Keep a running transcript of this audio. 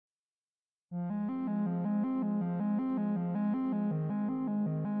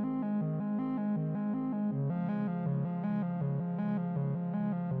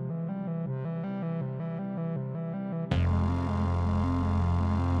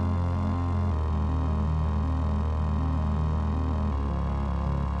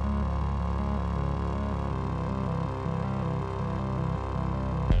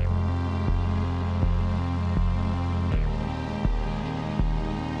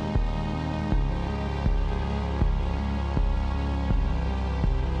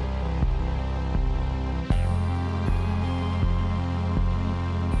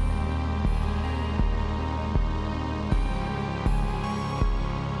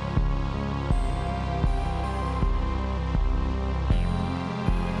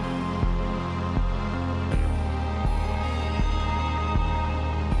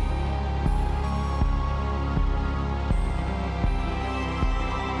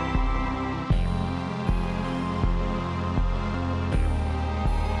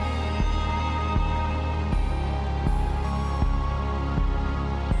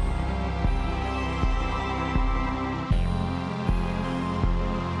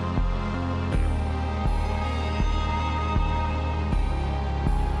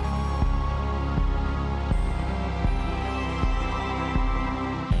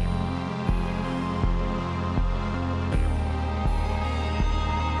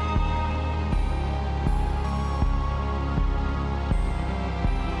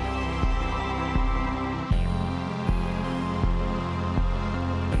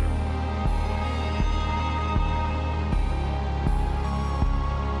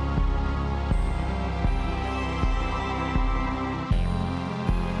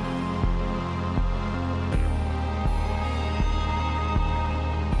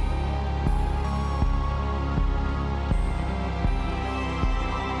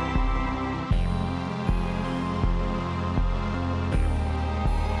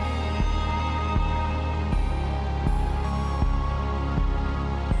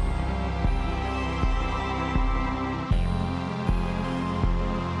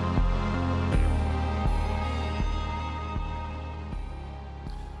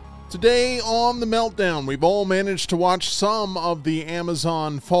Today on The Meltdown, we've all managed to watch some of the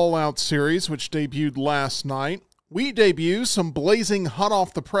Amazon Fallout series, which debuted last night. We debut some blazing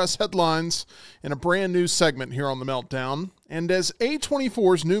hot-off-the-press headlines in a brand new segment here on The Meltdown. And as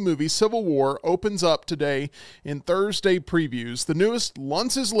A24's new movie, Civil War, opens up today in Thursday previews, the newest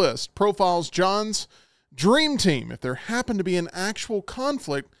Lunce's List profiles John's dream team if there happened to be an actual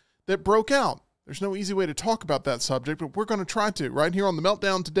conflict that broke out. There's no easy way to talk about that subject, but we're going to try to right here on The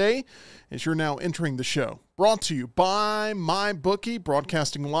Meltdown today as you're now entering the show. Brought to you by MyBookie,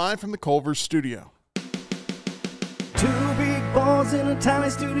 broadcasting live from the Culver studio. Two big balls in a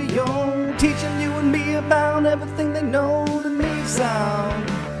tiny studio, teaching you and me about everything they know to make sound.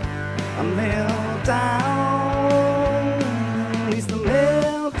 A meltdown, it's the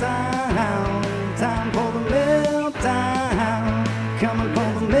meltdown, time for the meltdown, coming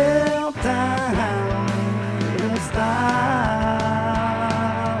for the meltdown, let's start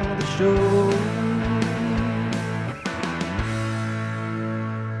the show.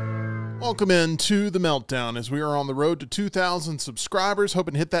 Welcome into The Meltdown as we are on the road to 2,000 subscribers,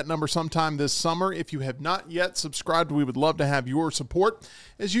 hoping to hit that number sometime this summer. If you have not yet subscribed, we would love to have your support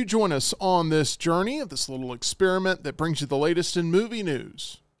as you join us on this journey of this little experiment that brings you the latest in movie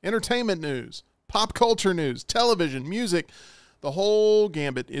news, entertainment news, pop culture news, television, music. The whole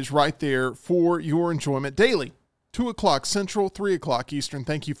gambit is right there for your enjoyment daily, 2 o'clock Central, 3 o'clock Eastern.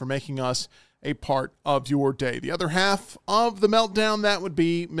 Thank you for making us a part of your day. The other half of The Meltdown, that would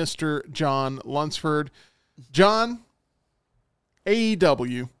be Mr. John Lunsford. John,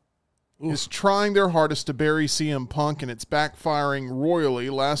 AEW is trying their hardest to bury CM Punk, and it's backfiring royally.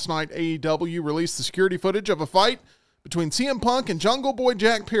 Last night, AEW released the security footage of a fight between CM Punk and Jungle Boy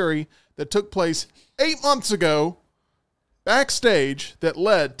Jack Perry that took place 8 months ago backstage that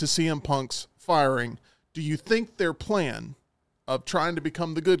led to CM Punk's firing. Do you think their plan of trying to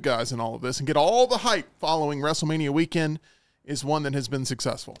become the good guys in all of this and get all the hype following WrestleMania weekend is one that has been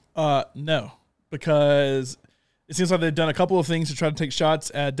successful? No, because it seems like they've done a couple of things to try to take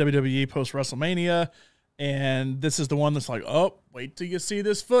shots at WWE post WrestleMania, and this is the one that's like, oh, wait till you see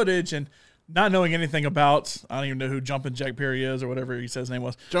this footage, and not knowing anything about, I don't even know who Jumpin' Jack Perry is or whatever he said his name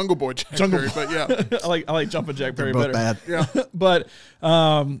was. Jungle Boy Jack Perry, but yeah. I like Jumpin' Jack Perry They're both better. bad. Yeah. But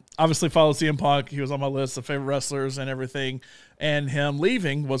obviously followed CM Punk. He was on my list of favorite wrestlers and everything. And him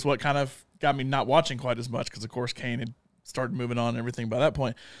leaving was what kind of got me not watching quite as much because, of course, Kane had started moving on and everything by that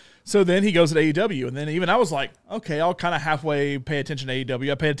point. So then he goes to AEW. And then even I was like, okay, I'll kind of halfway pay attention to AEW.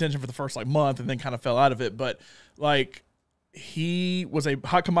 I paid attention for the first month and then kind of fell out of it. But he was a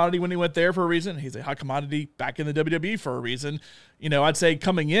hot commodity when he went there for a reason. He's a hot commodity back in the WWE for a reason. You know, I'd say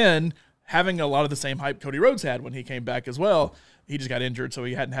coming in, having a lot of the same hype Cody Rhodes had when he came back as well. He just got injured, so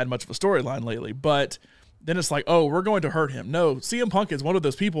he hadn't had much of a storyline lately. But then it's like, oh, we're going to hurt him. No, CM Punk is one of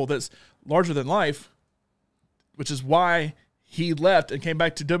those people that's larger than life, which is why he left and came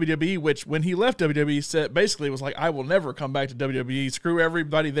back to WWE, which when he left WWE said basically was like, I will never come back to WWE. Screw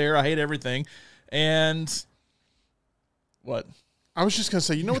everybody there. I hate everything. And what? I was just going to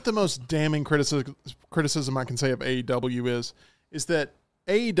say, you know what the most damning criticism I can say of AEW is that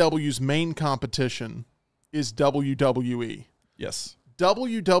AEW's main competition is WWE. Yes.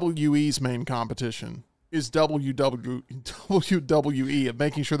 WWE's main competition is WWE of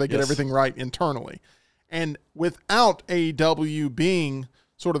making sure they get everything right internally. And without AEW being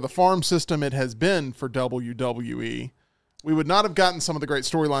sort of the farm system it has been for WWE, we would not have gotten some of the great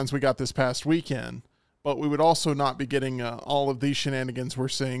storylines we got this past weekend. But we would also not be getting all of these shenanigans we're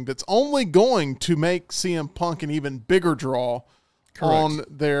seeing that's only going to make CM Punk an even bigger draw on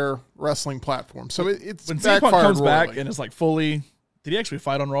their wrestling platform. So it's when CM Punk comes royally. back and it's like fully – did he actually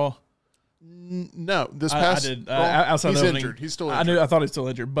fight on Raw? No. This past I did. Raw, Outside he's the opening, injured. He's still injured. I thought he was still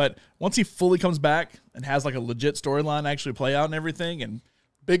injured. But once he fully comes back and has like a legit storyline actually play out and everything and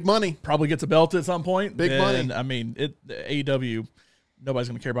big money. Probably gets a belt at some point. Big money. I mean, AEW – nobody's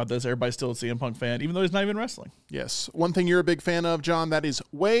going to care about this. Everybody's still a CM Punk fan, even though he's not even wrestling. Yes. One thing you're a big fan of, John, that is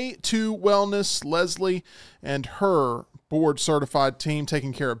Way to Wellness. Leslie and her board-certified team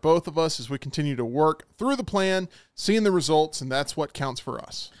taking care of both of us as we continue to work through the plan, seeing the results, and that's what counts for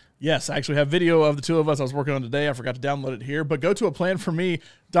us. Yes, I actually have video of the two of us I was working on today. I forgot to download it here, but go to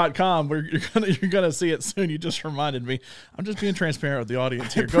aplanforme.com where you're gonna see it soon. You just reminded me. I'm just being transparent with the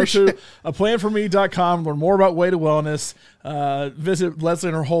audience here. Go to aplanforme.com, learn more about Way to Wellness. Visit Leslie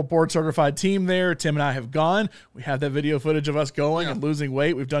and her whole board certified team there. Tim and I have gone. We have that video footage of us going and losing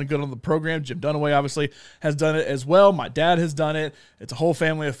weight. We've done good on the program. Jim Dunaway obviously has done it as well. My dad has done it. It's a whole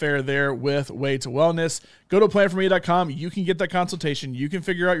family affair there with Way to Wellness. Go to aplanforme.com. You can get that consultation. You can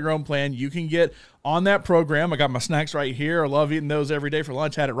figure out your own plan. You can get on that program. I got my snacks right here. I love eating those every day for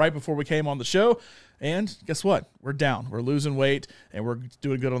lunch. had it right before we came on the show. And guess what? We're down. We're losing weight, and we're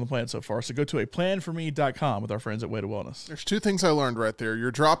doing good on the plan so far. So go to aplanforme.com with our friends at Way to Wellness. There's two things I learned right there. You're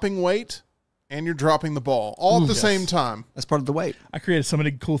dropping weight, and you're dropping the ball all at the same time. That's part of the weight. I created so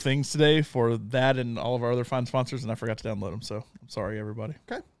many cool things today for that and all of our other fine sponsors, and I forgot to download them. So I'm sorry, everybody.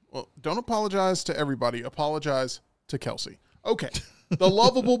 Okay. Well, don't apologize to everybody. Apologize to Kelsey. Okay. The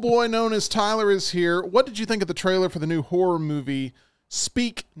lovable boy known as Tyler is here. What did you think of the trailer for the new horror movie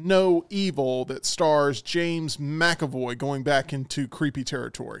Speak No Evil that stars James McAvoy going back into creepy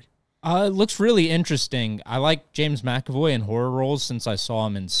territory? It looks really interesting. I like James McAvoy in horror roles since I saw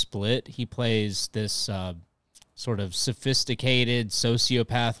him in Split. He plays this sort of sophisticated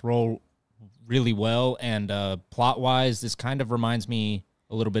sociopath role really well, and plot-wise, this kind of reminds me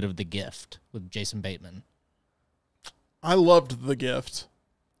a little bit of The Gift with Jason Bateman. I loved The Gift.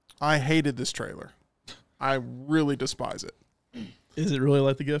 I hated this trailer. I really despise it. Is it really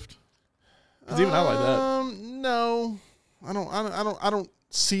like The Gift? Because even I like that. No, I don't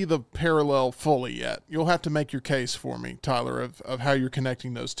see the parallel fully yet. You'll have to make your case for me, Tyler, of how you're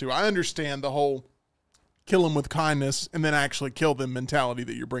connecting those two. I understand the whole kill them with kindness and then actually kill them mentality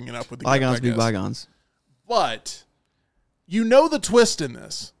that you're bringing up with the Bygones Gift, be bygones. But you know the twist in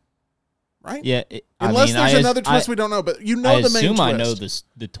this, right? Yeah. Unless there's another twist we don't know, but you know the main twist. I know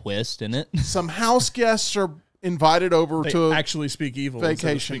the twist in it. Some house guests are invited over to actually speak evil.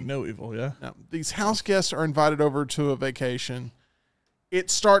 Vacation. Speak no evil, yeah. No, these house guests are invited over to a vacation. It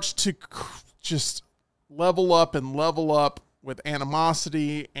starts to just level up with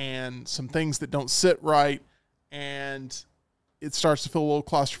animosity and some things that don't sit right. And it starts to feel a little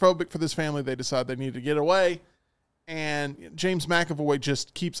claustrophobic for this family. They decide they need to get away. And James McAvoy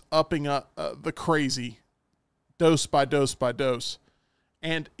just keeps upping up the crazy dose by dose by dose.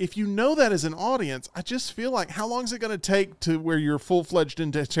 And if you know that as an audience, I just feel like how long is it going to take to where you're full-fledged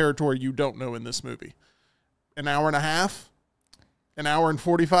into territory you don't know in this movie? An hour and a half? An hour and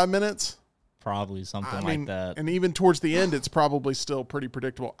 45 minutes? Probably something like that. And even towards the end, it's probably still pretty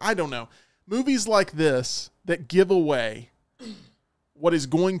predictable. I don't know. Movies like this that give away what is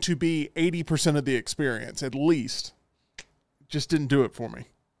going to be 80% of the experience, at least, just didn't do it for me.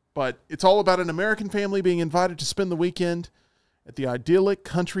 But it's all about an American family being invited to spend the weekend at the idyllic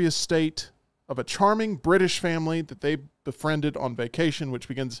country estate of a charming British family that they befriended on vacation, which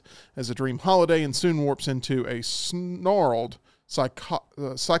begins as a dream holiday and soon warps into a snarled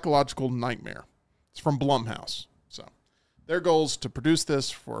psychological nightmare. It's from Blumhouse. So their goal is to produce this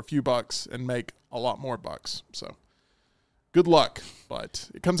for a few bucks and make a lot more bucks. So good luck. But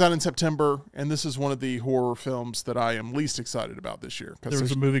it comes out in September, and this is one of the horror films that I am least excited about this year. There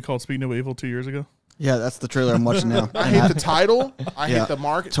was a movie called Speak No Evil 2 years ago. Yeah, that's the trailer I'm watching now. I hate the title. I hate the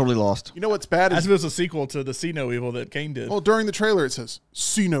market. Totally lost. You know what's bad is As if it was a sequel to the See No Evil that Kane did. well, during the trailer it says,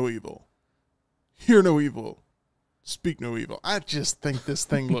 see no evil, hear no evil, speak no evil. I just think this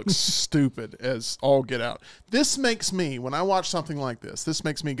thing looks stupid as all get out. This makes me, when I watch something like this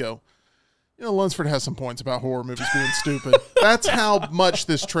makes me go, you know, Lunsford has some points about horror movies being stupid. That's how much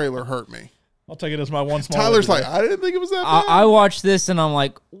this trailer hurt me. I'll take it as my one small. Tyler's like, I didn't think it was that bad. I watched this and I'm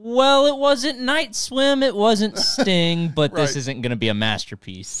like, well, it wasn't Night Swim, it wasn't Sting, but this Right. isn't going to be a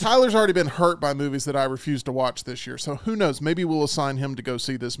masterpiece. Tyler's already been hurt by movies that I refuse to watch this year. So who knows? Maybe we'll assign him to go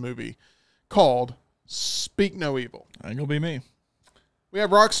see this movie called Speak No Evil. Ain't gonna be me. We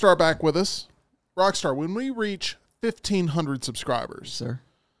have Rockstar back with us. Rockstar, when we reach 1,500 subscribers, Sir.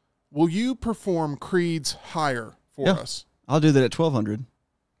 will you perform Creed's Higher for us? I'll do that at 1,200.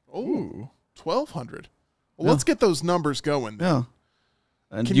 Oh, 1,200. Well, let's get those numbers going then.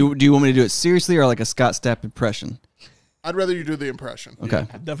 Yeah. And do you want me to do it seriously or like a Scott Stapp impression? I'd rather you do the impression. Okay.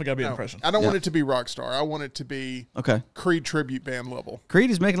 Definitely gotta be an impression. I don't want it to be Rockstar. I want it to be Okay. Creed tribute band level. Creed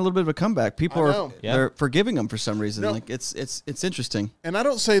is making a little bit of a comeback. People I are know. Yeah. they're forgiving him for some reason. No. Like it's interesting. And I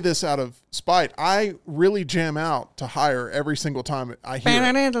don't say this out of spite. I really jam out to Higher every single time I hear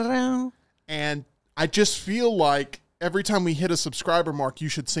it. And I just feel like every time we hit a subscriber mark, you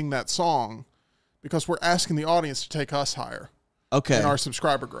should sing that song because we're asking the audience to take us higher Okay. in our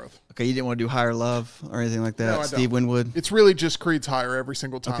subscriber growth. Okay, you didn't want to do Higher Love or anything like that? No, I Steve don't. Winwood? It's really just Creed's Higher every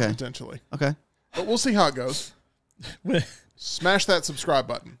single time, Okay. potentially. Okay. But we'll see how it goes. Smash that subscribe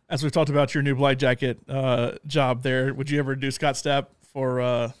button. As we've talked about your new Blight Jacket job there, would you ever do Scott Stapp for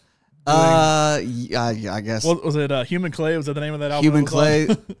Yeah, I guess. what was it Human Clay? Was that the name of that album? Human it was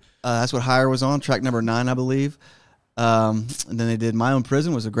on? Clay. That's what Higher was on, track number 9, I believe. And then they did My Own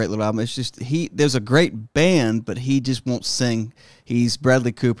Prison was a great little album. It's just there's a great band, but he just won't sing. He's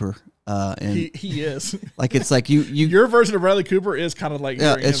Bradley Cooper. And He is. like it's like you Your version of Bradley Cooper is kind of like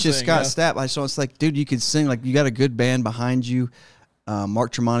yeah, hearing it's him just sing, Scott yeah. Stapp. So it's like, dude, you could sing, like you got a good band behind you.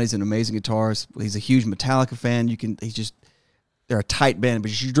 Mark Tremonti's an amazing guitarist. He's a huge Metallica fan. They're a tight band,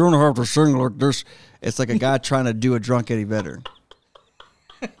 but you don't have to sing like this. It's like a guy trying to do a drunk Eddie Vedder.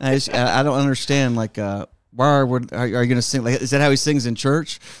 I don't understand. Like, why are you going to sing? Like, is that how he sings in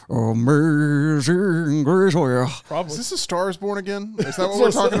church? Oh, amazing grace. Probably. Is this a Star is Born again? Is that what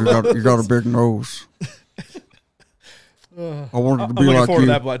we're talking about? You got a big nose. I wanted to be I'm looking like forward you.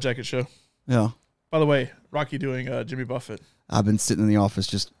 to that Black Jacket show. Yeah. By the way, Rocky doing Jimmy Buffett. I've been sitting in the office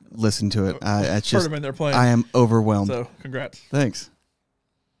just listening to it. Heard him in there playing. I am overwhelmed. So, congrats. Thanks.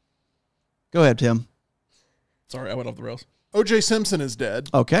 Go ahead, Tim. Sorry, I went off the rails. O.J. Simpson is dead.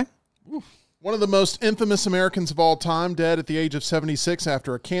 Okay. One of the most infamous Americans of all time, dead at the age of 76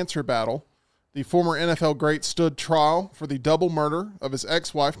 after a cancer battle. The former NFL great stood trial for the double murder of his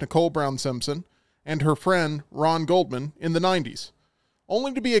ex-wife, Nicole Brown Simpson, and her friend, Ron Goldman, in the 90s,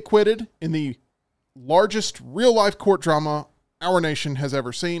 only to be acquitted in the largest real-life court drama our nation has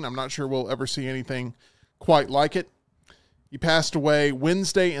ever seen. I'm not sure we'll ever see anything quite like it. He passed away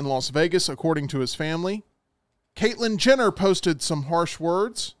Wednesday in Las Vegas, according to his family. Caitlyn Jenner posted some harsh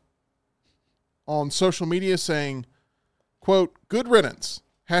words on social media saying, quote, "Good riddance,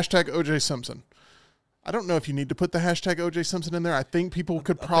 hashtag O.J. Simpson." I don't know if you need to put the hashtag O.J. Simpson in there. I think people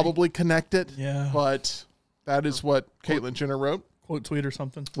could probably connect it, but that is what Caitlyn Jenner wrote. Quote tweet or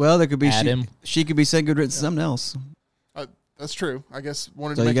something. Well, there could be Adam. She could be saying good riddance to something else. That's true. I guess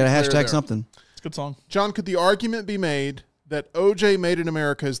wanted So to you make got to it clear hashtag there. something. It's a good song. John, could the argument be made that O.J. Made in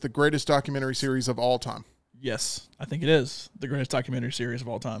America is the greatest documentary series of all time? Yes, I think it is the greatest documentary series of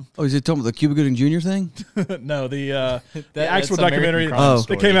all time. Oh, is it talking about the Cuba Gooding Jr. thing? No, the That's actual American documentary Crime that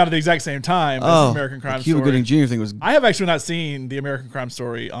Story. came out at the exact same time as the American Crime the Cuba Story. Gooding Jr. thing was. I have actually not seen the American Crime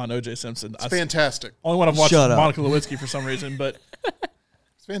Story on O.J. Simpson. It's fantastic. Only one I've watched is Shut up. Monica Lewinsky for some reason, but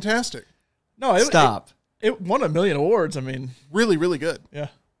It's fantastic. no, Stop. It won 1 million awards. I mean, Really, really good. yeah.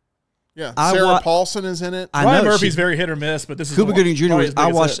 Yeah. I Sarah wa- Paulson is in it. I Ryan know Murphy's she- very hit or miss, but this is Cuba Gooding Jr. probably was. his biggest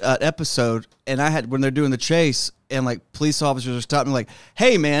I watched hit. an episode, and I had when they're doing the chase, and like police officers are stopping, like,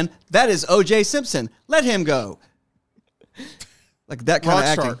 "Hey, man, that is O.J. Simpson. Let him go." Like that kind of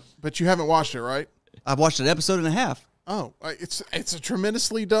acting. Rockstar. But you haven't watched it, right? I've watched an episode and a half. Oh, it's a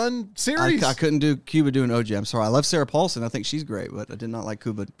tremendously done series. I couldn't do Cuba doing OJ. I'm sorry. I love Sarah Paulson. I think she's great, but I did not like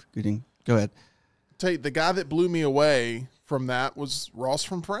Cuba Gooding. Go ahead. Tell you, the guy that blew me away from that was Ross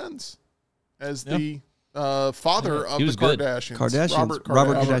from Friends as the father of He the was good. Kardashians. Robert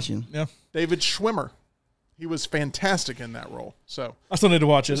Kardashian. Yeah. David Schwimmer. He was fantastic in that role. So I still need to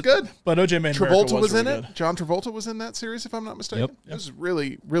watch it. it's good. But OJ Made in Travolta America was in really it. good. John Travolta was in that series, if I'm not mistaken. Yep. It was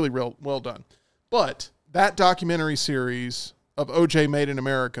really, really real well done. But that documentary series of OJ Made in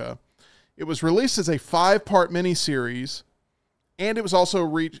America, it was released as a 5-part miniseries, and it was also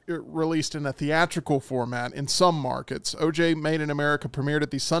released in a theatrical format in some markets. OJ Made in America premiered at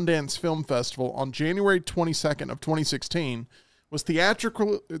the Sundance Film Festival on January 22nd of 2016, was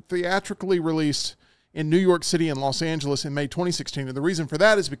theatrically released in New York City and Los Angeles in May 2016. And the reason for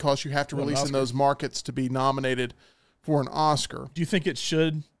that is because you have to release in those markets to be nominated for an Oscar. Do you think it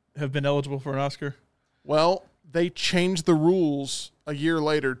should have been eligible for an Oscar? Well, they changed the rules a year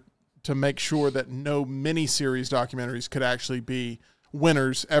later to make sure that no miniseries documentaries could actually be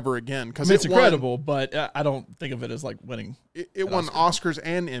winners ever again. Because I mean, it's incredible, but I don't think of it as like winning. It won Oscars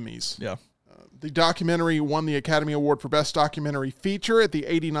and Emmys. Yeah. The documentary won the Academy Award for Best Documentary Feature at the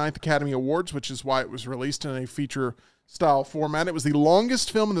 89th Academy Awards, which is why it was released in a feature-style format. It was the longest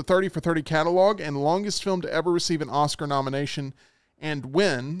film in the 30 for 30 catalog and longest film to ever receive an Oscar nomination and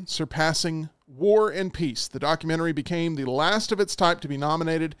win, surpassing War and Peace. The documentary became the last of its type to be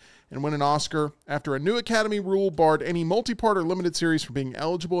nominated and win an Oscar after a new Academy rule barred any multi-part or limited series from being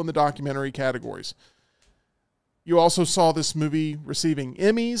eligible in the documentary categories. You also saw this movie receiving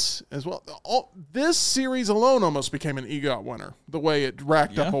Emmys as well. This series alone almost became an EGOT winner, the way it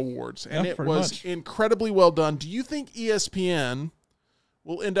racked up awards. And it was much. incredibly well done. Do you think ESPN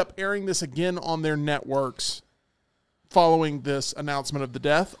will end up airing this again on their networks following this announcement of the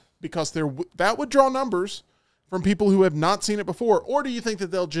death? Because that would draw numbers from people who have not seen it before. Or do you think that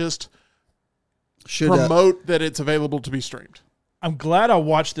they'll just promote that it's available to be streamed? I'm glad I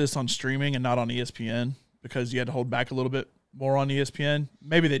watched this on streaming and not on ESPN, because you had to hold back a little bit more on ESPN.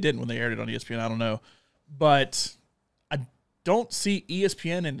 Maybe they didn't when they aired it on ESPN. I don't know. But I don't see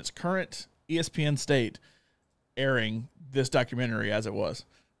ESPN in its current ESPN state airing this documentary as it was.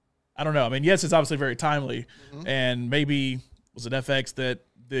 I don't know. I mean, yes, it's obviously very timely. And maybe, was it FX that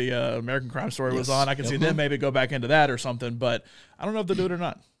the American Crime Story was on? I can see them maybe go back into that or something. But I don't know if they'll do it or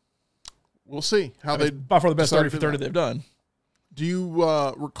not. We'll see how they by far the best 30 for decide to do 30 that. they've done. Do you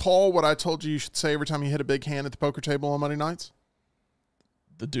recall what I told you should say every time you hit a big hand at the poker table on Monday nights?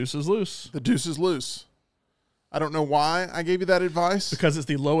 The deuce is loose. The deuce is loose. I don't know why I gave you that advice. Because it's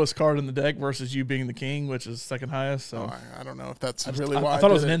the lowest card in the deck versus you being the king, which is second highest. So I don't know if that's really why I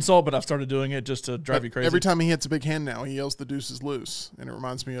thought it was an insult, but I've started doing it just to drive you crazy. Every time he hits a big hand now, he yells the deuce is loose. And it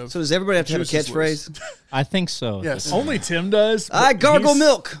reminds me of... So does everybody have to have a catchphrase? I think so. Yes. Only Tim does. I gargle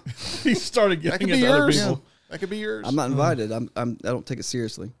milk. He started That giving could it be to other yours. people. That could be yours. I'm not invited. I don't take it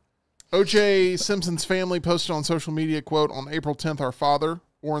seriously. O.J. Simpson's family posted on social media, quote, on April 10th, our father,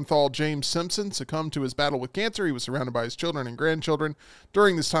 Orenthal James Simpson, succumbed to his battle with cancer. He was surrounded by his children and grandchildren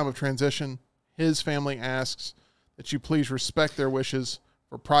during this time of transition. His family asks that you please respect their wishes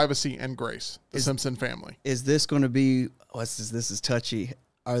for privacy and grace. The Simpson family. Is this going to be, this is touchy.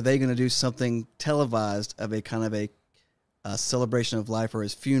 Are they going to do something televised of a kind of a celebration of life or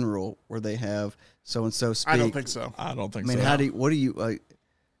his funeral where they have so-and-so speak? I don't think so. I don't think I mean, so. what do you,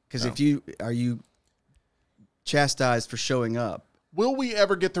 because are you chastised for showing up? Will we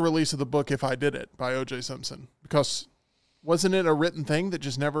ever get the release of the book If I Did It by O.J. Simpson? Because wasn't it a written thing that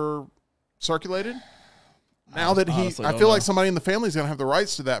just never circulated? Now that I feel like somebody in the family is going to have the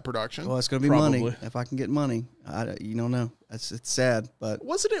rights to that production. Well, it's going to be money. If I can get money, you don't know. It's sad, but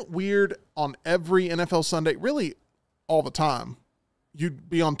wasn't it weird on every NFL Sunday, really all the time? You'd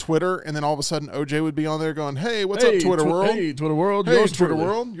be on Twitter, and then all of a sudden OJ would be on there going, "Hey, what's up, Twitter world? Hey, Twitter world. Hey, Yours Twitter truly.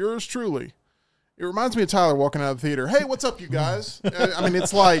 world. Yours truly." It reminds me of Tyler walking out of the theater. Hey, what's up, you guys? I mean,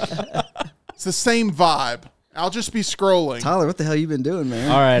 it's like it's the same vibe. I'll just be scrolling. Tyler, what the hell you been doing,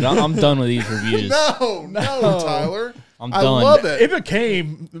 man? All right, I'm done with these reviews. No, Tyler. I'm I done. love it. It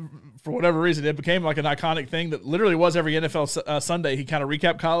became, for whatever reason, it became like an iconic thing that literally was every NFL Sunday. He kind of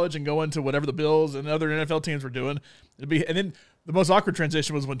recap college and go into whatever the Bills and other NFL teams were doing. And then the most awkward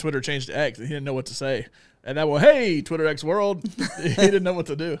transition was when Twitter changed to X and he didn't know what to say. And that, well, hey, Twitter X world, he didn't know what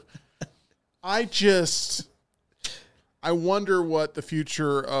to do. I wonder what the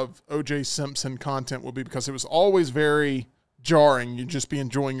future of O.J. Simpson content will be, because it was always very jarring. You'd just be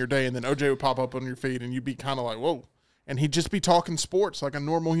enjoying your day, and then O.J. would pop up on your feed, and you'd be kind of like, whoa. And he'd just be talking sports like a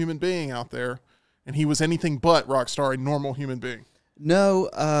normal human being out there, and he was anything but Rockstar, a normal human being.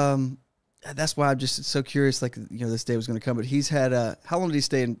 No, that's why I'm just so curious, like, this day was going to come. But he's had, how long did he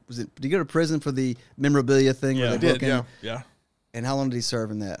stay in, did he go to prison for the memorabilia thing? Yeah, where they broke in? Yeah. And how long did he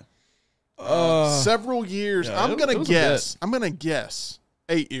serve in that? Several years. Yeah, I'm it gonna was a guess. I'm gonna guess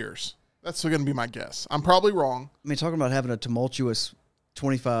 8 years. That's gonna be my guess. I'm probably wrong. I mean, talking about having a tumultuous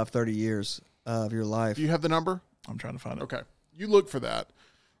 25, 30 years of your life. Do you have the number? I'm trying to find it. Okay, you look for that.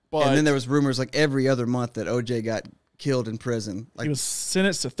 But And then there was rumors like every other month that OJ got killed in prison. Like, He was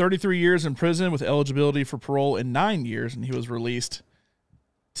sentenced to 33 years in prison with eligibility for parole in 9 years, and he was released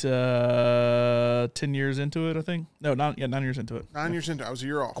to 10 years into it, I think. No, 9 years into it. 9 years into it, I was a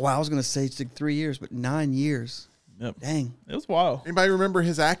year off. wow, I was going to say 3 years, but 9 years. Yep. Dang. It was wild. Anybody remember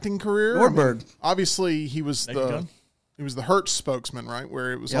his acting career? Nordberg. Obviously, he was Naked Gun? he was the Hertz spokesman, right?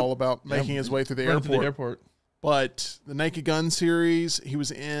 Where it was all about making his way through the Running airport. through the airport. But the Naked Gun series, he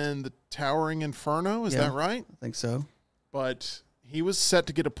was in the Towering Inferno. Is that right? I think so. But he was set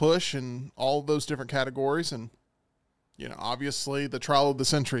to get a push in all of those different categories, and obviously the trial of the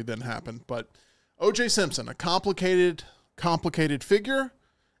century then happened. But O.J. Simpson, a complicated figure,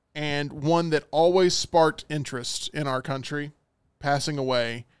 and one that always sparked interest in our country, passing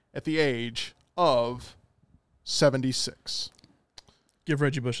away at the age of 76. Give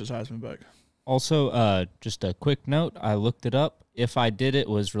Reggie Bush his Heisman back. Also, just a quick note, I looked it up. If I Did It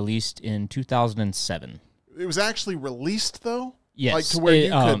was released in 2007. It was actually released, though? Yes. Like to where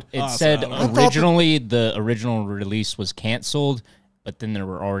you could... It said I thought originally the original release was canceled, but then there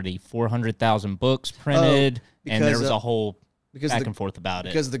were already 400,000 books printed, and there was a whole back and forth about it.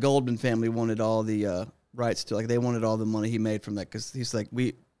 Because the Goldman family wanted all the rights to, like, they wanted all the money he made from that, because he's like,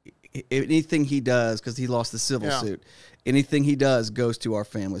 anything he does, because he lost the civil suit, anything he does goes to our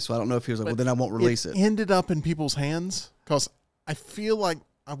family. So I don't know if he was like, well, then I won't release it. Ended up in people's hands, because I feel like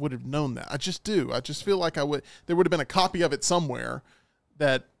I would have known that. I just do. I just feel like there would have been a copy of it somewhere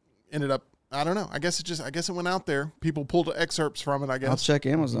that ended up, I don't know. I guess it went out there. People pulled excerpts from it, I guess. I'll check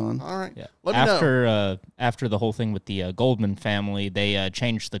Amazon. All right. Yeah. Let me know. After the whole thing with the Goldman family, they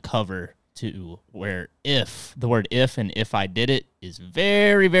changed the cover to where the word if and if I did it is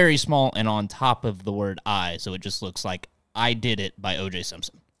very, very small and on top of the word I. So it just looks like I Did It by O.J.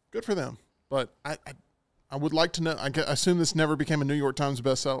 Simpson. Good for them. But I would like to know. I assume this never became a New York Times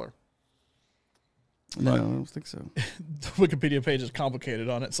bestseller. No, I don't think so. The Wikipedia page is complicated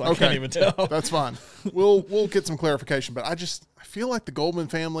on it, so I can't even tell. That's fine. We'll get some clarification. But I feel like the Goldman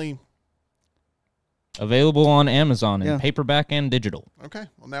family. Available on Amazon in paperback and digital. Okay.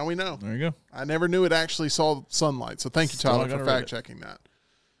 Well, now we know. There you go. I never knew it actually saw sunlight. So thank you, Still Tyler, gotta for read fact checking that.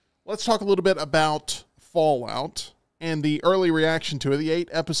 let's talk a little bit about Fallout and the early reaction to it. The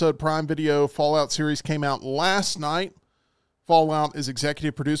 8-episode Prime Video Fallout series came out last night. Fallout is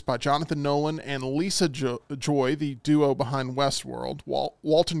executive produced by Jonathan Nolan and Lisa Joy, the duo behind Westworld.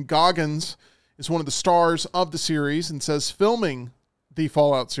 Walton Goggins is one of the stars of the series and says filming the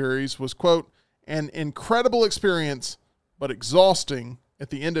Fallout series was, quote, an incredible experience, but exhausting. At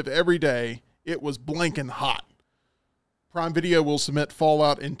the end of every day, it was blanking hot. Prime Video will submit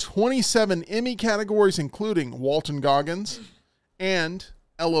Fallout in 27 Emmy categories, including Walton Goggins and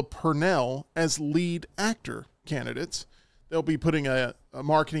Ella Purnell as lead actor candidates. They'll be putting a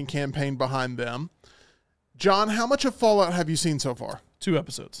marketing campaign behind them. John, how much of Fallout have you seen so far? 2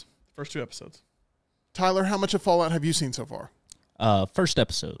 episodes. First 2 episodes. Tyler, how much of Fallout have you seen so far? First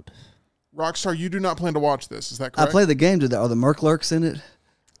episode. Rockstar, you do not plan to watch this. Is that correct? I played the game. Are the Merc-lurks in it?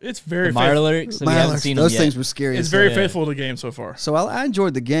 It's very Fire faithful. lyrics. We haven't seen them Those yet. things were scary. It's as very hell. faithful to the game so far. So I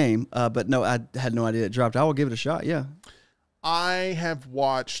enjoyed the game, but no, I had no idea it dropped. I will give it a shot. Yeah. I have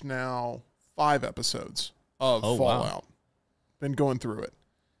watched now 5 episodes of Fallout. Wow. Been going through it.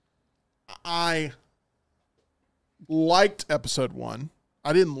 I liked episode 1.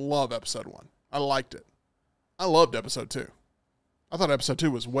 I didn't love episode 1. I liked it. I loved episode 2. I thought episode 2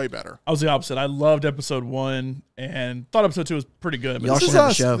 was way better. I was the opposite. I loved episode 1 and thought episode 2 was pretty good. Y'all But, should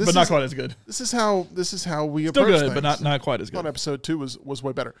have a show. but not quite as good. This is how we Still approach good, things. but not quite as I thought good. episode 2 was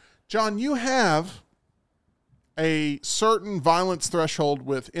way better. John, you have a certain violence threshold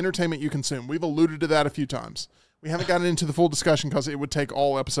with entertainment you consume. We've alluded to that a few times. We haven't gotten into the full discussion because it would take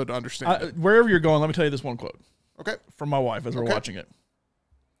all episode to understand it. Wherever you're going, let me tell you this one quote Okay. from my wife as we're Okay. watching it.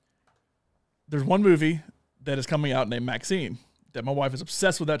 There's one movie that is coming out named Maxine that my wife is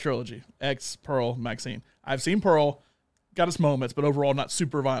obsessed with that trilogy. X, Pearl, Maxine. I've seen Pearl, got its moments, but overall not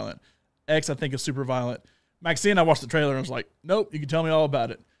super violent. X, I think, is super violent. Maxine, I watched the trailer and was like, nope, you can tell me all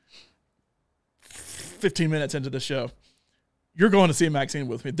about it. 15 minutes into the show. You're going to see Maxine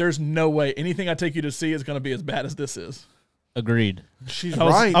with me. There's no way anything I take you to see is going to be as bad as this is. Agreed. She's I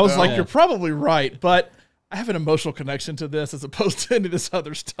was, right. I was though. like, you're probably right, but I have an emotional connection to this as opposed to any of this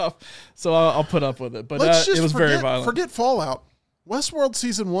other stuff, so I'll put up with it. But Let's just it was very violent. Forget Fallout. Westworld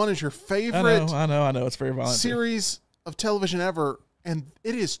season 1 is your favorite I know. It's very violent. series of television ever, and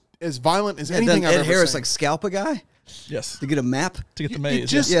it is as violent as Yeah, anything I've Ed ever Harris seen. like scalp a guy Yes, to get a map. to get the It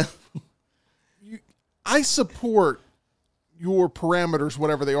maze. just- Yeah. I support your parameters,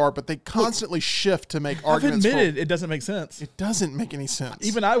 whatever they are, but they constantly shift to make I've arguments. admitted it doesn't make sense. It doesn't make any sense.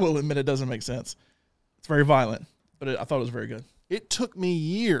 Even I will admit it doesn't make sense. It's very violent, but I thought it was very good. It took me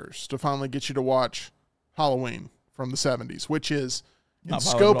years to finally get you to watch Halloween from the 70s, which is in Not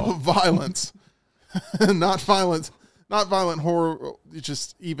violent scope at all. of violence, not violent horror. It's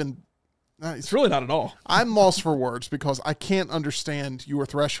just even. It's really not at all. I'm lost for words because I can't understand your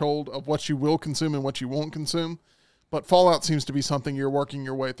threshold of what you will consume and what you won't consume. But Fallout seems to be something you're working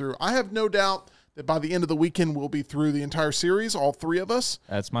your way through. I have no doubt that by the end of the weekend, we'll be through the entire series, all 3 of us.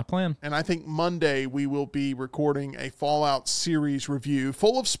 That's my plan. And I think Monday we will be recording a Fallout series review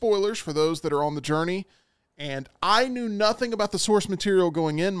full of spoilers for those that are on the journey. And I knew nothing about the source material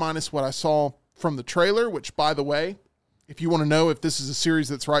going in, minus what I saw from the trailer, which, by the way, if you want to know if this is a series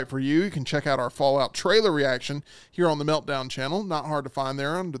that's right for you, you can check out our Fallout trailer reaction here on the Meltdown channel. Not hard to find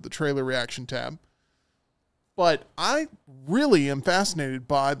there under the trailer reaction tab. But I really am fascinated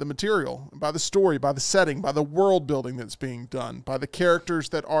by the material, by the story, by the setting, by the world building that's being done, by the characters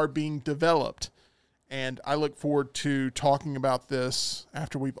that are being developed. And I look forward to talking about this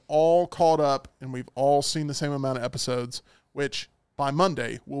after we've all caught up and we've all seen the same amount of episodes, which by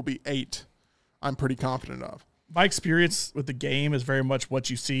Monday will be 8, I'm pretty confident of. My experience with the game is very much what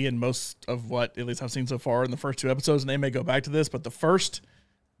you see in most of what, at least I've seen so far in the first 2 episodes, and they may go back to this, but the first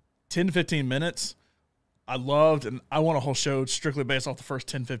 10 to 15 minutes, I loved, and I want a whole show strictly based off the first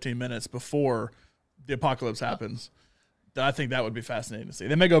 10, 15 minutes before the apocalypse happens. I think that would be fascinating to see.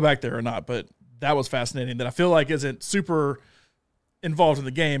 They may go back there or not, but that was fascinating that I feel like isn't super involved in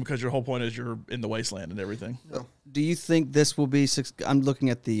the game because your whole point is you're in the wasteland and everything. Do you think this will be I'm looking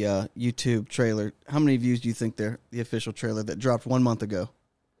at the YouTube trailer. How many views do you think the official trailer that dropped 1 month ago?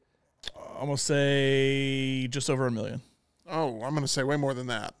 I'm going to say just over 1 million. Oh, I'm going to say way more than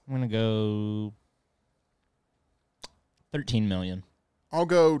that. I'm going to go 13 million. I'll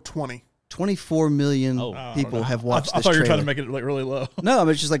go 20. 24 million Oh. people have watched I this thought you were trailer. trying to make it like really low. No, I mean,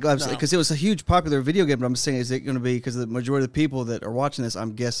 it's just like, because it was a huge popular video game, but I'm saying, is it going to be, because the majority of the people that are watching this,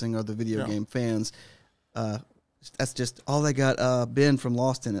 I'm guessing, are the video game fans. That's just all they got Ben from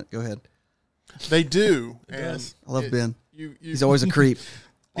Lost in it. Go ahead. They do. It and does. I love Ben. He's you always a creep.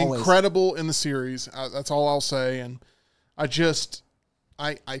 Always. incredible in the series. That's all I'll say. And I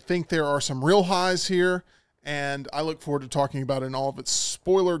I think there are some real highs here, and I look forward to talking about it in all of its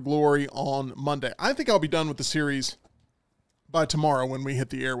spoiler glory on Monday. I think I'll be done with the series by tomorrow when we hit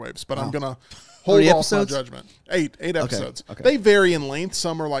the airwaves, but I'm going to hold off my judgment. Eight episodes. Okay. They vary in length.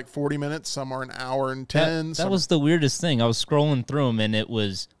 Some are like 40 minutes. Some are an hour and 10. That was the weirdest thing. I was scrolling through them, and it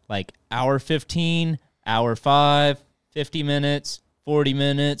was like hour 15, hour 5, 50 minutes, 40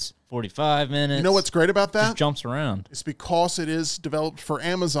 minutes, 45 minutes. You know what's great about that? Just jumps around. It's because it is developed for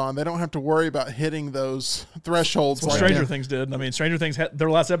Amazon. They don't have to worry about hitting those thresholds. Well, Stranger Things did. I mean, Stranger Things, their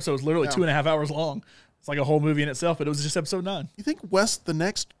last episode was literally 2.5 hours long. It's like a whole movie in itself, but it was just episode 9. You think the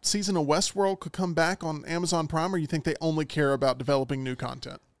next season of Westworld could come back on Amazon Prime, or you think they only care about developing new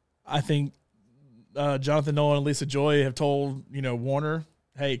content? I think Jonathan Nolan and Lisa Joy have told Warner,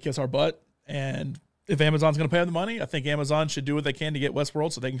 hey, kiss our butt. And if Amazon's going to pay them the money, I think Amazon should do what they can to get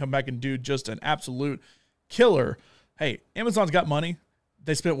Westworld so they can come back and do just an absolute killer. Hey, Amazon's got money.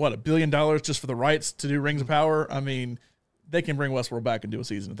 They spent, $1 billion just for the rights to do Rings of Power? I mean, they can bring Westworld back and do a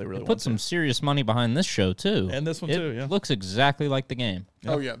season if they really want to. Put some serious money behind this show, too. And this one, too, yeah. It looks exactly like the game.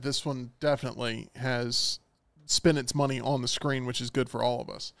 Yep. Oh, yeah. This one definitely has spent its money on the screen, which is good for all of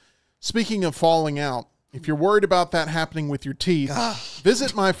us. Speaking of falling out, if you're worried about that happening with your teeth,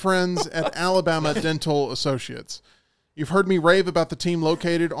 visit my friends at Alabama Dental Associates. You've heard me rave about the team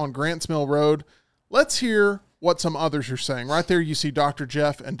located on Grants Mill Road. Let's hear what some others are saying. Right there you see Dr.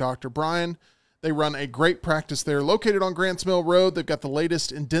 Jeff and Dr. Brian. They run a great practice there. Located on Grants Mill Road, they've got the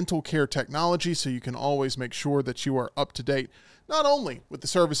latest in dental care technology, so you can always make sure that you are up to date, not only with the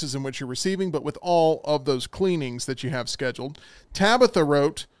services in which you're receiving, but with all of those cleanings that you have scheduled. Tabitha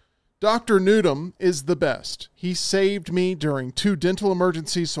wrote, Dr. Newdom is the best. He saved me during 2 dental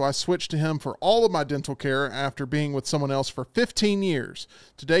emergencies, so I switched to him for all of my dental care after being with someone else for 15 years.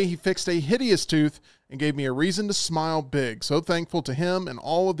 Today, he fixed a hideous tooth and gave me a reason to smile big. So thankful to him and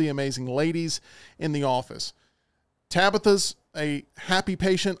all of the amazing ladies in the office. Tabitha's a happy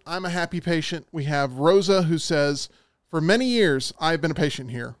patient. I'm a happy patient. We have Rosa, who says, for many years, I've been a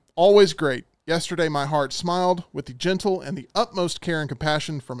patient here. Always great. Yesterday, my heart smiled with the gentle and the utmost care and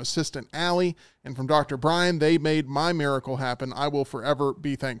compassion from Assistant Allie and from Dr. Brian. They made my miracle happen. I will forever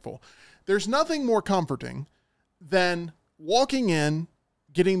be thankful. There's nothing more comforting than walking in,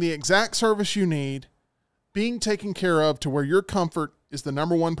 getting the exact service you need, being taken care of to where your comfort is the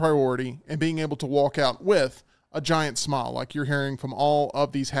number one priority, and being able to walk out with a giant smile like you're hearing from all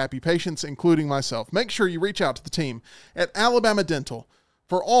of these happy patients, including myself. Make sure you reach out to the team at Alabama Dental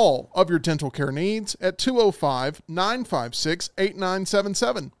for all of your dental care needs at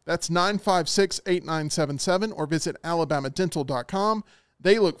 205-956-8977. That's 956-8977, or visit alabamadental.com.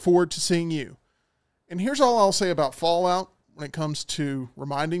 They look forward to seeing you. And here's all I'll say about Fallout when it comes to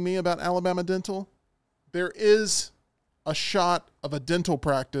reminding me about Alabama Dental. There is a shot of a dental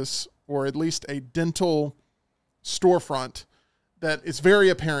practice, or at least a dental storefront, that is very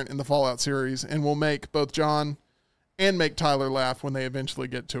apparent in the Fallout series and will make both John and make Tyler laugh when they eventually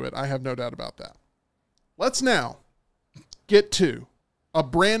get to it. I have no doubt about that. Let's now get to a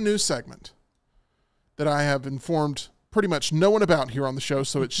brand new segment that I have informed pretty much no one about here on the show,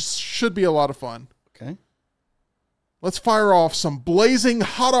 so it should be a lot of fun. Okay. Let's fire off some blazing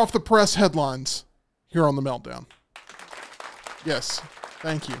hot off the press headlines here on the Meltdown. Yes,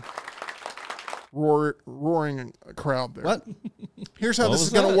 thank you. Roaring crowd there. What? Here's how this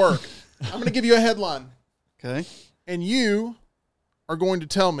is going to work. I'm going to give you a headline. Okay. And you are going to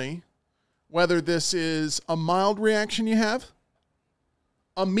tell me whether this is a mild reaction you have,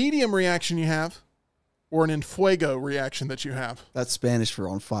 a medium reaction you have, or an en fuego reaction that you have. That's Spanish for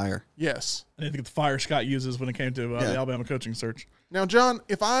on fire. Yes. I think the fire Scott uses when it came to the Alabama coaching search. Now, John,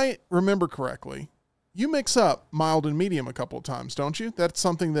 if I remember correctly, you mix up mild and medium a couple of times, don't you? That's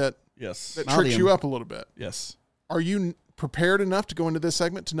something that tricks you up a little bit. Yes. Are you prepared enough to go into this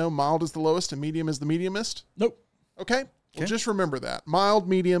segment to know mild is the lowest and medium is the mediumest? Nope. Okay. Well, just remember that. Mild,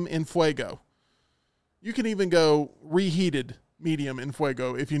 medium, en fuego. You can even go reheated medium en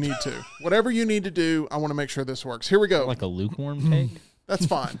fuego if you need to. Whatever you need to do, I want to make sure this works. Here we go. Like a lukewarm cake? That's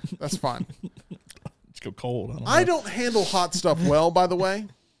fine. That's fine. Let's go cold. I don't handle hot stuff well, by the way.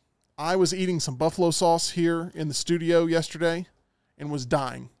 I was eating some buffalo sauce here in the studio yesterday and was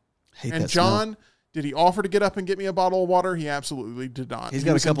dying. And John, did he offer to get up and get me a bottle of water? He absolutely did not. He's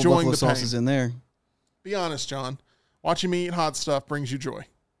got a couple buffalo sauces in there. Be honest, John. Watching me eat hot stuff brings you joy.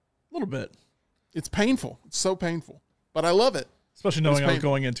 A little bit. It's painful. It's so painful. But I love it. Especially knowing I was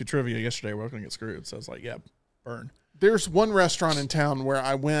going into trivia yesterday where I was going to get screwed. So I was like, yeah, burn. There's one restaurant in town where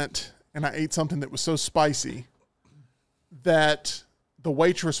I went and I ate something that was so spicy that the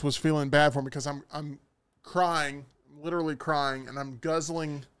waitress was feeling bad for me because I'm crying, literally crying, and I'm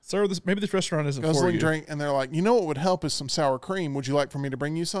guzzling. Sir, maybe this restaurant isn't for Guzzling you. drink, and they're like, you know what would help is some sour cream. Would you like for me to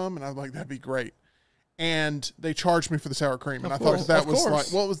bring you some? And I was like, that'd be great. And they charged me for the sour cream, and I thought that was like,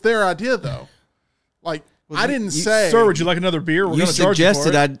 well, it was their idea though. Like, I didn't say, sir, would you like another beer? We're You going to charge you for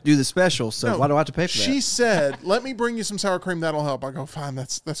suggested it. I do the special, so No, why do I have to pay for that? She said, let me bring you some sour cream. That'll help. I go, fine.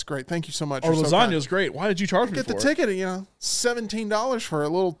 That's great. Thank you so much. Our You're so lasagna kind." is great. Why did you charge me Get for the it? ticket, $17 for a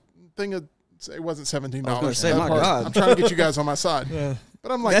little thing of, it wasn't $17. I was gonna say, That my part- God. I'm trying to get you guys on my side.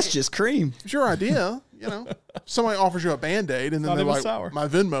 But I'm like, That's just cream. it's your idea, Somebody offers you a Band-Aid, and then Not they're even like, sour. my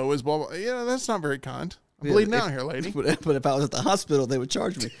Venmo is blah, blah. That's not very kind. I'm bleeding out here, lady. But if I was at the hospital, they would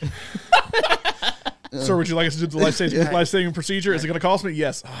charge me. Sir, would you like us to do the life-saving procedure? Is it going to cost me?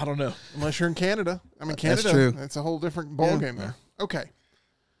 Yes. I don't know. Unless you're in Canada. I mean, Canada, That's true. it's a whole different ballgame there. Okay.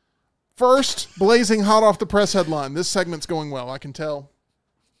 First, blazing hot off the press headline. This segment's going well, I can tell.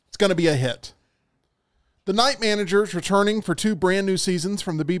 It's going to be a hit. The Night Manager's returning for 2 brand new seasons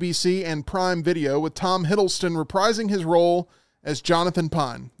from the BBC and Prime Video, with Tom Hiddleston reprising his role as Jonathan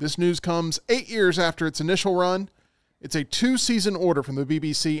Pine. This news comes 8 years after its initial run. It's a 2-season order from the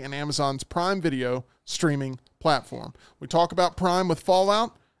BBC and Amazon's Prime Video streaming platform. We talk about Prime with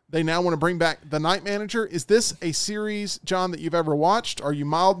Fallout. They now want to bring back The Night Manager. Is this a series, John, that you've ever watched? Are you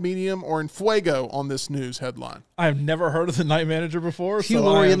mild, medium, or in fuego on this news headline? I've never heard of the Night Manager before. Hugh so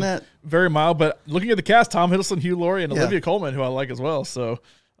Laurie I in am that? Very mild, but looking at the cast, Tom Hiddleston, Hugh Laurie, and Yeah. Olivia Colman, who I like as well. So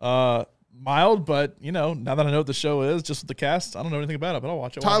mild, but, now that I know what the show is, just with the cast, I don't know anything about it, but I'll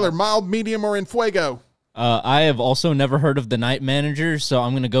watch it. Tyler, mild, medium, or in fuego? I have also never heard of the Night Manager, so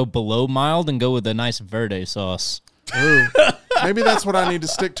I'm going to go below mild and go with a nice verde sauce. Ooh. Maybe that's what I need to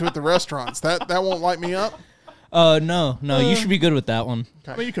stick to at the restaurants. That won't light me up? No, you should be good with that one.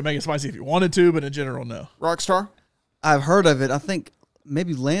 I mean, you could make it spicy if you wanted to, but in general, no. Rockstar? I've heard of it. I think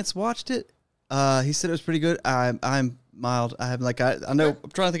maybe Lance watched it. He said it was pretty good. I'm mild. I have I know. I'm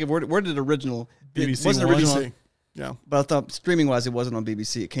trying to think of where did the original BBC It wasn't One. original, BBC. Yeah. but I thought streaming wise it wasn't on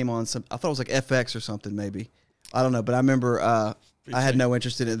BBC. It came on some. I thought it was like FX or something maybe. I don't know, but I remember I had no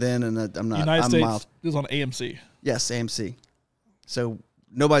interest in it then, and I'm not. United I'm States mild. is on AMC. Yes, AMC. So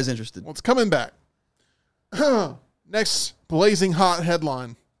nobody's interested. Well, it's coming back. Next, blazing hot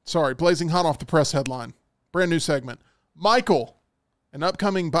headline. Sorry, blazing hot off the press headline. Brand new segment. Michael, an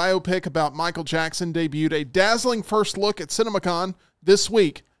upcoming biopic about Michael Jackson, debuted a dazzling first look at CinemaCon this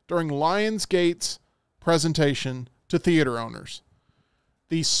week during Lionsgate's presentation to theater owners.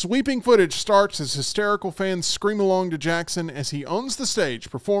 The sweeping footage starts as hysterical fans scream along to Jackson as he owns the stage,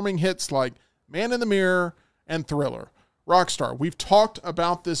 performing hits like Man in the Mirror and Thriller. Rockstar, we've talked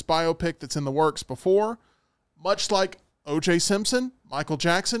about this biopic that's in the works before. Much like O.J. Simpson, Michael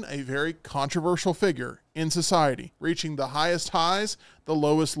Jackson, a very controversial figure in society, reaching the highest highs, the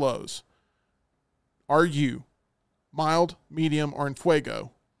lowest lows. Are you mild, medium, or in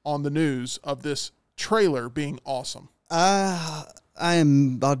fuego on the news of this trailer being awesome?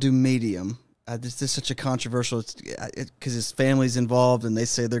 I'll do medium. This is such a controversial, because his family's involved, and they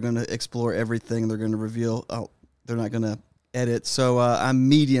say they're going to explore everything. They're going to reveal. They're not going to edit. So I'm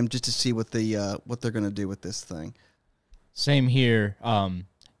medium just to see what they're going to do with this thing. Same here.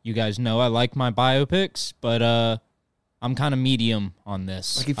 You guys know I like my biopics, but I'm kind of medium on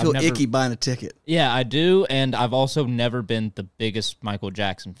this. Like you feel icky buying a ticket. Yeah, I do, and I've also never been the biggest Michael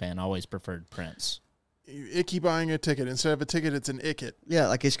Jackson fan. I always preferred Prince. Icky buying a ticket. Instead of a ticket, it's an icket. Yeah,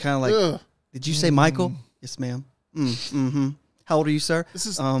 like it's kind of like. Ugh. Did you say Michael? Yes, ma'am. Mm-hmm. How old are you, sir? This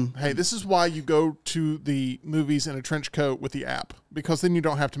is this is why you go to the movies in a trench coat with the app, because then you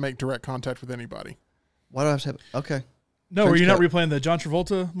don't have to make direct contact with anybody. Why do I have to have? Okay. No, Trench were you not coat. replaying the John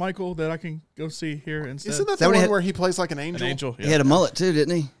Travolta, Michael, that I can go see here instead? Isn't that that the what he one had- where he plays like an angel? An angel? Yeah. He had a mullet too,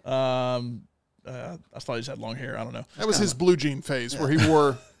 didn't he? I thought he just had long hair. I don't know. That was his blue jean phase where he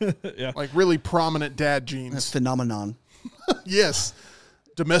wore Yeah. like really prominent dad That's jeans. phenomenon. Yes.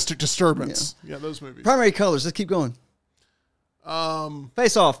 Domestic Disturbance. Yeah, those movies. Primary colors. Let's keep going.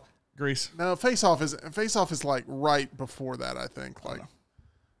 Face Off. Grease. No, Face Off is like right before that, I think. Like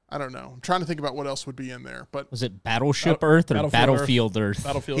I don't know. I'm trying to think about what else would be in there, but Was it Battleship Earth or Battlefield Battlefield Earth?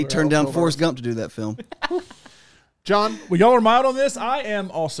 Battlefield. He turned down Forrest Gump to do that film. John, Well, y'all are mild on this. I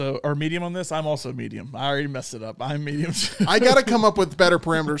am also, or medium on this. I'm also medium. I already messed it up. I'm medium. I got to come up with better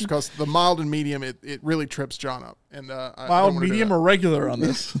parameters because the mild and medium it really trips John up. And I don't Mild, wanna do medium, that. or regular on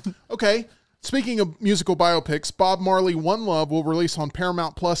this. Okay. Speaking of musical biopics, Bob Marley One Love will release on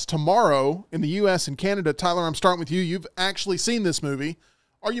Paramount Plus tomorrow in the U.S. and Canada. Tyler, I'm starting with you. You've actually seen this movie.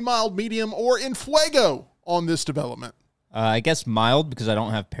 Are you mild, medium, or in fuego on this development? I guess mild because I don't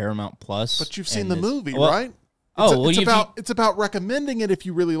have Paramount Plus. But you've seen and the this- movie, well, right? Oh, well, it's about recommending it if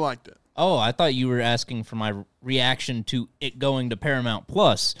you really liked it. Oh, I thought you were asking for my reaction to it going to Paramount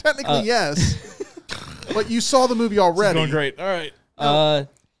Plus. Technically, yes. But you saw the movie already. Going great. All right.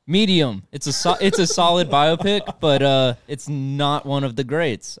 Medium. It's a solid biopic, but it's not one of the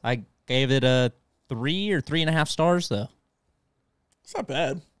greats. I gave it a 3 or 3.5 stars, though. It's not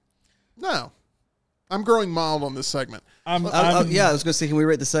bad. No. I'm growing mild on this segment. I was going to say, can we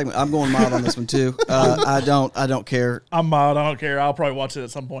rate the segment? I'm going mild on this one too. I don't care. I'm mild. I don't care. I'll probably watch it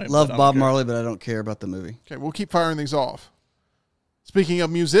at some point. Love Bob Marley, but I don't care about the movie. Okay, we'll keep firing these off. Speaking of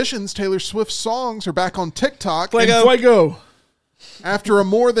musicians, Taylor Swift's songs are back on TikTok. Fuego. After a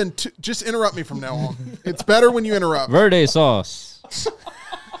more than just interrupt me from now on. It's better when you interrupt. Verde sauce.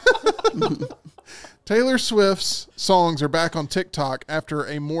 Taylor Swift's songs are back on TikTok after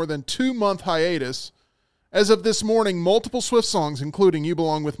a more than 2-month hiatus. As of this morning, multiple Swift songs, including You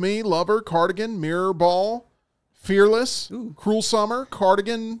Belong With Me, Lover, Cardigan, Mirror Ball, Fearless, Cruel Summer,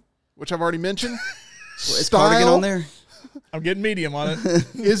 Cardigan, which I've already mentioned. Is Cardigan on there? I'm getting medium on it.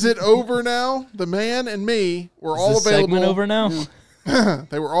 Is It Over Now? The Man and Me were all Is this available. segment over now?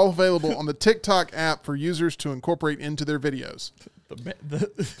 They were all available on the TikTok app for users to incorporate into their videos.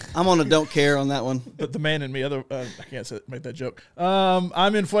 I'm on a don't care on that one. The man and me. I can't make that joke.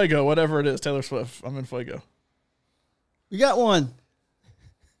 I'm in Fuego. Whatever it is, Taylor Swift. I'm in Fuego. We got one.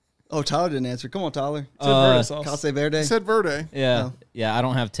 Oh, Tyler didn't answer. Come on, Tyler. Calce Verde. He said Verde. Yeah. Yeah, I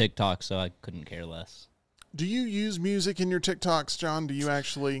don't have TikTok, so I couldn't care less. Do you use music in your TikToks, John? Do you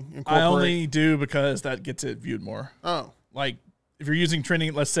actually incorporate? I only do because that gets it viewed more. Oh. Like, if you're using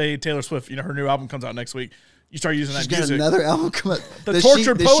trending, let's say Taylor Swift, her new album comes out next week. You start using that She's got music. another album come out. The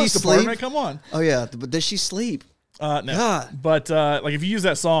Tortured Poets Department, come on. Oh, yeah. But does she sleep? No. God. But like if you use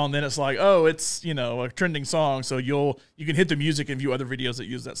that song, then it's like, oh, it's a trending song, so you can hit the music and view other videos that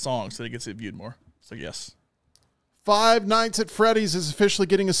use that song, so it gets it viewed more. So yes. Five Nights at Freddy's is officially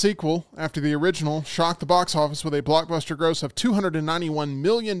getting a sequel after the original shocked the box office with a blockbuster gross of $291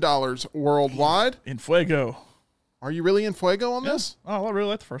 million worldwide. In Fuego. Are you really in Fuego on this? Oh, I really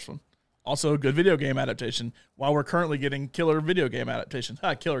like the first one. Also, a good video game adaptation. While we're currently getting killer video game adaptation.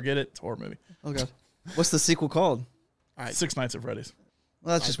 Killer, get it? It's a horror movie. Oh, God. What's the sequel called? 6 Nights at Freddy's.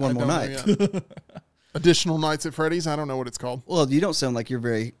 Well, that's just one more night. Additional Nights at Freddy's? I don't know what it's called. Well, you don't sound like you're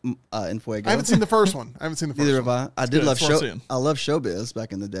very in Fuego. I haven't seen the first one. Neither have I. I did love I love Showbiz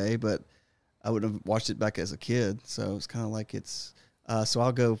back in the day, but I would have watched it back as a kid. So it's kind of like it's. So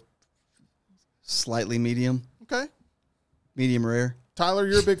I'll go slightly medium. Okay. Medium rare. Tyler,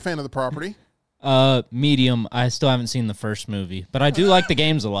 you're a big fan of the property. Medium. I still haven't seen the first movie, but I do like the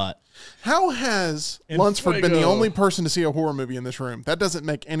games a lot. How has Lunsford been the only person to see a horror movie in this room? That doesn't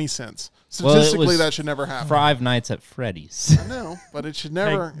make any sense. Statistically, that should never happen. Five Nights at Freddy's. I know, but it should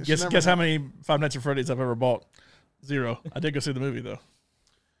never. Hey, guess how many Five Nights at Freddy's I've ever bought? 0. I did go see the movie, though.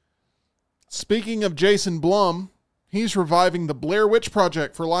 Speaking of Jason Blum, he's reviving the Blair Witch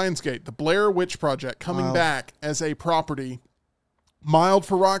Project for Lionsgate. The Blair Witch Project coming back as a property. Mild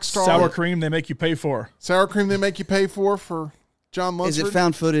for Rockstar. Sour cream they make you pay for. Sour cream they make you pay for John Lunsford. Is it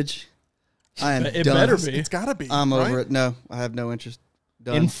found footage? I am It done. better be. It's got to be. I'm right? over it. No, I have no interest.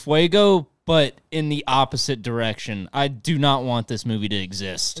 Done. In Fuego, but in the opposite direction. I do not want this movie to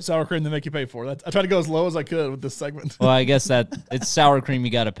exist. Sour cream they make you pay for. I tried to go as low as I could with this segment. Well, I guess that it's sour cream you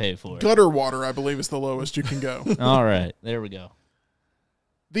got to pay for. Gutter water, I believe, is the lowest you can go. All right, there we go.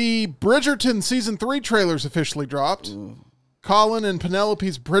 The Bridgerton Season 3 trailers officially dropped. Ooh. Colin and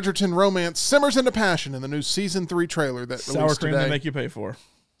Penelope's Bridgerton romance simmers into passion in the new Season 3 trailer that Sour released cream today. they make you pay for.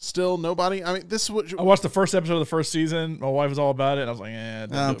 Still nobody. I mean, this is what I watched the first episode of the first season. My wife was all about it. I was like,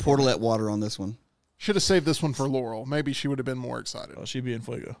 Portalette water on this one. Should have saved this one for Laurel. Maybe she would have been more excited. Oh, she'd be in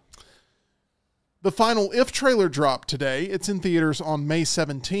Fuego. The final If trailer dropped today. It's in theaters on May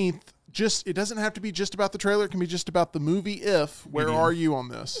 17th. It doesn't have to be just about the trailer. It can be just about the movie If. Where are you on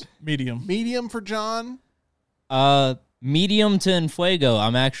this? Medium. Medium for John? Medium to in Fuego.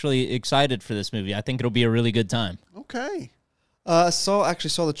 I'm actually excited for this movie. I think it'll be a really good time. Okay. I actually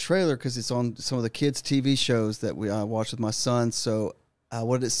saw the trailer because it's on some of the kids' TV shows that we watched with my son. So,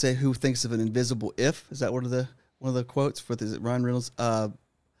 what did it say? Who thinks of an invisible if? Is that one of the quotes? Is it Ryan Reynolds?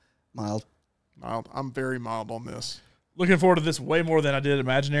 Mild. Mild. I'm very mild on this. Looking forward to this way more than I did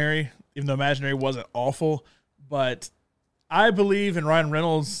Imaginary, even though Imaginary wasn't awful. But I believe in Ryan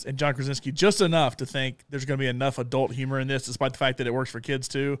Reynolds and John Krasinski just enough to think there's going to be enough adult humor in this, despite the fact that it works for kids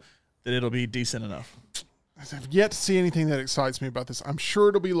too, that it'll be decent enough. I've yet to see anything that excites me about this. I'm sure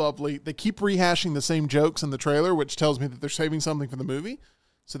it'll be lovely. They keep rehashing the same jokes in the trailer, which tells me that they're saving something for the movie.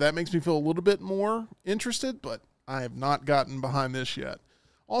 So that makes me feel a little bit more interested, but I have not gotten behind this yet.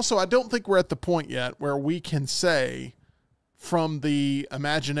 Also, I don't think we're at the point yet where we can say from the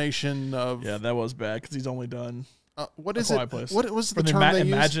imagination of that was bad because he's only done. What is A it? Quiet Place. What was the From term they used?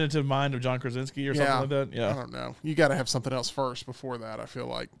 imaginative mind of John Krasinski or something like that. I Yeah, don't know. You got to have something else first before that. I feel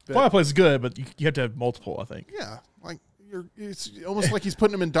like Quiet Place is good, but you have to have multiple. I think. Yeah, like it's almost like he's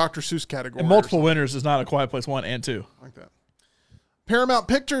putting them in Dr. Seuss category. And multiple winners is not A Quiet Place 1 and 2. Like that. Paramount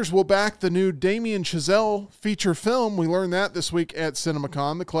Pictures will back the new Damien Chazelle feature film. We learned that this week at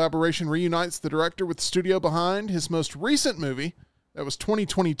CinemaCon. The collaboration reunites the director with the studio behind his most recent movie. That was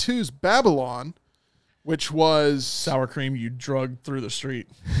 2022's Babylon, which was Sour cream you drugged through the street.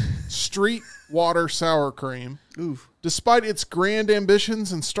 street water sour cream. Oof. Despite its grand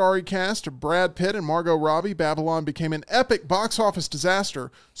ambitions and starry cast of Brad Pitt and Margot Robbie, Babylon became an epic box office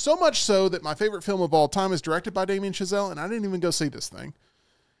disaster, so much so that my favorite film of all time is directed by Damien Chazelle, and I didn't even go see this thing.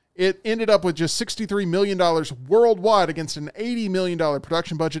 It ended up with just $63 million worldwide against an $80 million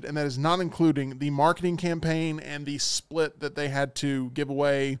production budget, and that is not including the marketing campaign and the split that they had to give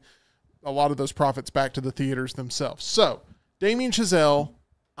away a lot of those profits back to the theaters themselves. So, Damien Chazelle,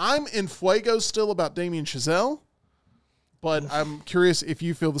 I'm in fuego still about Damien Chazelle, but I'm curious if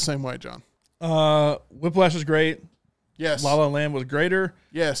you feel the same way, John. Whiplash was great. Yes. La La Land was greater.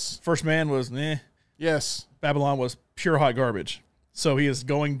 Yes. First Man was Yes. Babylon was pure hot garbage. So he is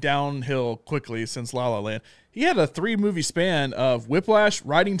going downhill quickly since La La Land. He had a 3-movie span of Whiplash,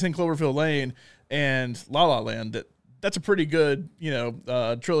 Riding 10 Cloverfield Lane, and La La Land. That's a pretty good,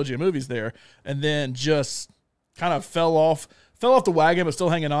 trilogy of movies there. And then just kind of fell off the wagon, but still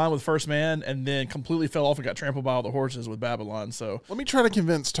hanging on with First Man, and then completely fell off and got trampled by all the horses with Babylon. So let me try to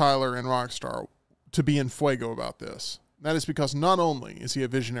convince Tyler and Rockstar to be in fuego about this. That is because not only is he a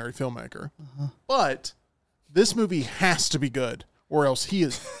visionary filmmaker, but this movie has to be good, or else he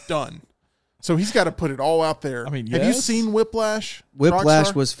is done. So he's got to put it all out there. I mean, have you yes. seen Whiplash? Whiplash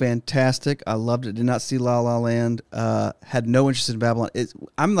Rockstar? was fantastic. I loved it. Did not see La La Land. Had no interest in Babylon.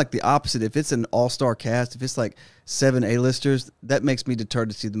 I'm like the opposite. If it's an all-star cast, if it's like 7 A-listers, that makes me deterred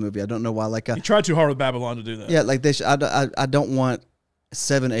to see the movie. I don't know why. He tried too hard with Babylon to do that. Yeah, like I don't want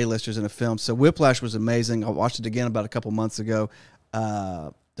 7 A-listers in a film. So Whiplash was amazing. I watched it again about a couple months ago.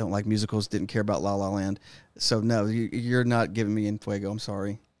 Don't like musicals. Didn't care about La La Land. So no, you're not giving me in fuego. I'm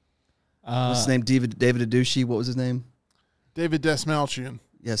sorry. What's his name? David Adushi. What was his name? David Desmalchian.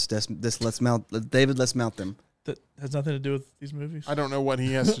 Yes, let's mount David. Let's mount them. That has nothing to do with these movies. I don't know what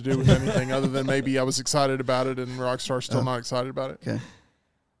he has to do with anything other than maybe I was excited about it and Rockstar's still not excited about it. Okay.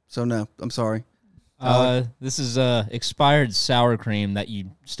 So no, I'm sorry. This is expired sour cream that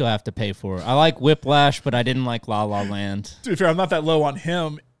you still have to pay for. I like Whiplash, but I didn't like La La Land. To be fair, I'm not that low on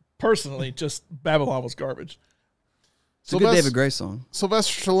him personally. Just Babylon was garbage. It's a good David Gray song.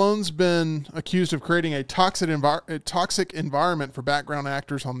 Sylvester Stallone's been accused of creating a toxic environment for background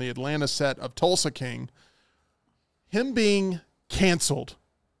actors on the Atlanta set of Tulsa King. Him being canceled.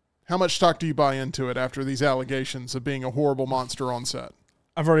 How much stock do you buy into it after these allegations of being a horrible monster on set?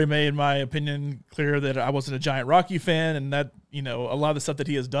 I've already made my opinion clear that I wasn't a giant Rocky fan, and that, a lot of the stuff that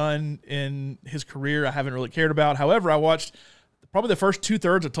he has done in his career I haven't really cared about. However, I watched probably the first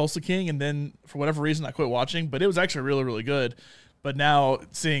 2/3 of Tulsa King, and then for whatever reason I quit watching, but it was actually really, really good. But now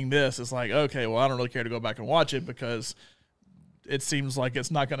seeing this, it's like, okay, well, I don't really care to go back and watch it because it seems like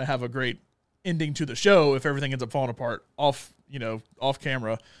it's not going to have a great ending to the show if everything ends up falling apart off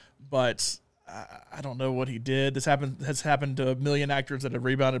camera. But I don't know what he did. This has happened to a million actors that have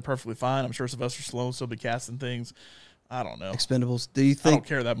rebounded perfectly fine. I'm sure Sylvester Stallone will still be casting things. I don't know. Expendables. Do you think? I don't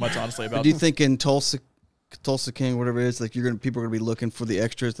care that much, honestly, about. Do you think in Tulsa King, whatever it is, like people are gonna be looking for the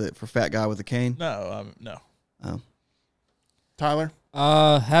extras for fat guy with a cane? No, no. Oh. Tyler?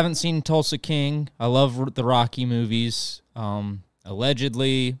 Haven't seen Tulsa King. I love the Rocky movies.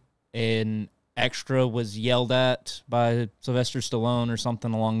 Allegedly, an extra was yelled at by Sylvester Stallone or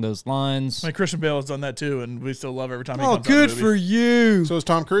something along those lines. I mean, Christian Bale has done that too, and we still love every time he Oh, comes out of good the movie. for you. So is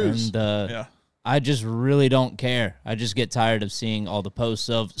Tom Cruise. And Yeah. I just really don't care. I just get tired of seeing all the posts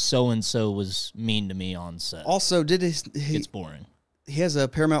of so-and-so was mean to me on set. Also, It's boring. he has a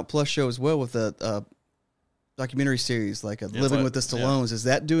Paramount Plus show as well with a documentary series, like Living with the Stallones. Is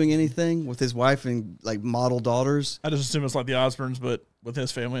that doing anything with his wife and like model daughters? I just assume it's like the Osbournes, but with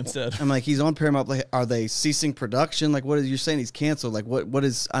his family instead. I'm like, he's on Paramount. Like, are they ceasing production? Like, what is you're saying? He's canceled. Like, what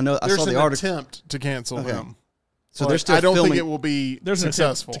is? I know. There's I saw the an article. attempt to cancel him. So But they're still. I don't filming. think it will be There's an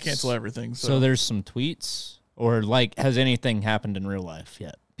successful. attempt to cancel everything. So there's some tweets, or like, has anything happened in real life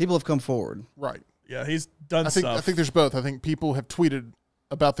yet? People have come forward. Right. Yeah, he's done I think stuff. there's both. I think people have tweeted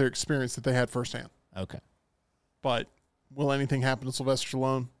about their experience that they had firsthand. Okay. But will anything happen to Sylvester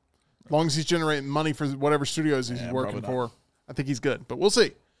Stallone? As long as he's generating money for whatever studios he's Yeah, working probably for, I think he's good. But we'll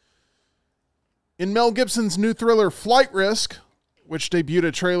see. In Mel Gibson's new thriller Flight Risk, which debuted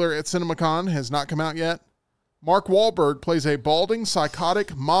a trailer at CinemaCon, has not come out yet, Mark Wahlberg plays a balding,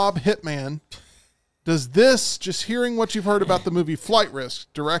 psychotic mob hitman. Does this, just hearing what you've heard about the movie Flight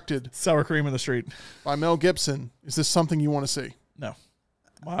Risk, directed Sour cream in the street. by Mel Gibson, is this something you want to see? No.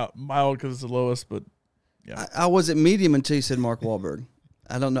 Mild because it's the lowest, but yeah. I wasn't medium until you said Mark Wahlberg.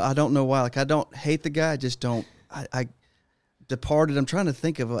 I don't know why. Like, I don't hate the guy. I just don't. I Departed. I'm trying to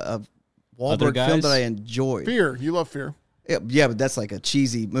think of a Wahlberg film that I enjoyed. Fear. You love Fear. Yeah, but that's like a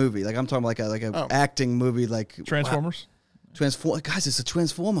cheesy movie. Like, I'm talking like a acting movie, like Transformers. Guys, it's a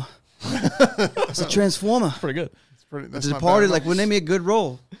Transformer. It's a Transformer. Pretty good. That's not Departed. bad. Like, would name me a good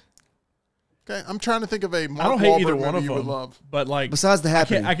role. Okay, I'm trying to think of a Mark I don't hate Wahlberg either one movie of you would them, love. but like Besides The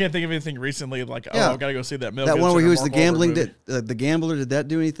Happening. I can't think of anything recently. Like, Yeah. I gotta go see that. Mel That Gibson one where he or was the Mark Wahlberg gambling, movie. the gambler. Did that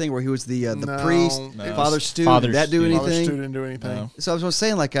do anything? Where he was the No. priest, No. Father Stu. Father Did that do Stu. Father anything? Stu didn't do anything. No. So I was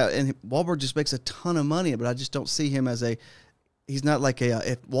saying, like, and Wahlberg just makes a ton of money, but I just don't see him as a. He's not like a.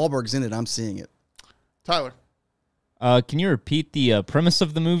 If Wahlberg's in it, I'm seeing it. Tyler. Can you repeat the premise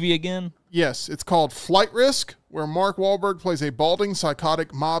of the movie again? Yes, it's called Flight Risk, where Mark Wahlberg plays a balding,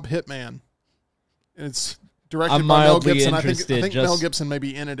 psychotic mob hitman. And it's directed I'm by Mel mildly Gibson. I interested, think Mel just- Gibson may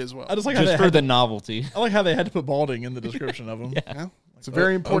be in it as well. I just like how Just they for had the novelty. I like how they had to put balding in the description of him. Yeah, it's a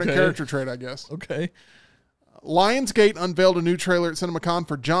very important okay. character trait, I guess. Okay. Lionsgate unveiled a new trailer at CinemaCon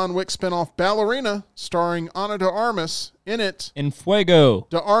for John Wick spinoff Ballerina, starring Ana de Armas. In it, In Fuego.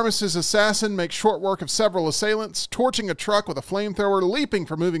 de Armas' assassin makes short work of several assailants, torching a truck with a flamethrower, leaping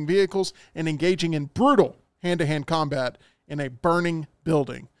for moving vehicles, and engaging in brutal hand-to-hand combat in a burning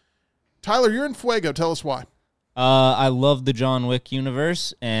building. Tyler, you're in Fuego. Tell us why. I love the John Wick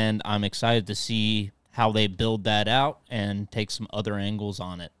universe, and I'm excited to see how they build that out and take some other angles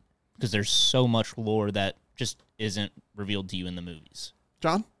on it, because there's so much lore that just isn't revealed to you in the movies.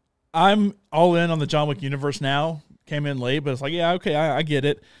 John? I'm all in on the John Wick universe now. Came in late, but it's like, yeah, okay, I get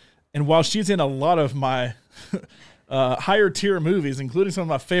it. And while she's in a lot of my higher tier movies, including some of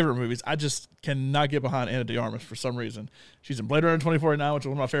my favorite movies, I just cannot get behind Ana de Armas for some reason. She's in Blade Runner 2049, which is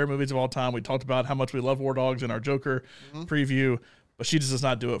one of my favorite movies of all time. We talked about how much we love War Dogs in our Joker preview, but she just does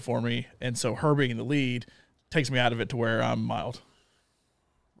not do it for me. And so her being the lead takes me out of it to where I'm mild.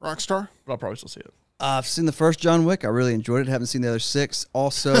 Rockstar? But I'll probably still see it. I've seen the first John Wick. I really enjoyed it. Haven't seen the other 6.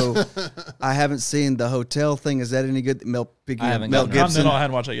 Also, I haven't seen the hotel thing. Is that any good? Mel haven't Mel gotten Gibson. Continental, I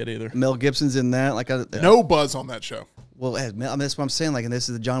hadn't watched that yet either. Mel Gibson's in that. Like, No buzz on that show. well, I mean, that's what I'm saying. Like, and this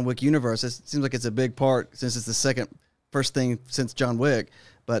is the John Wick universe. It seems like it's a big part since it's the first thing since John Wick.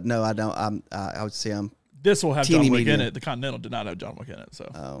 But no, I don't. I would say I'm. This will have Teeny John Wick in medium. it. The Continental did not have John Wick in it. So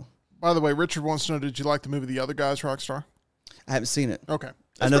Oh, By the way, Richard wants to know, did you like the movie The Other Guys, Rockstar? I haven't seen it. Okay.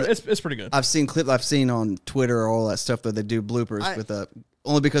 I know it's pretty good. I've seen clips. I've seen on Twitter all that stuff that they do bloopers with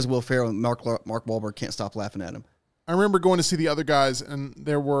only because Will Ferrell and Mark Wahlberg can't stop laughing at him. I remember going to see The Other Guys, and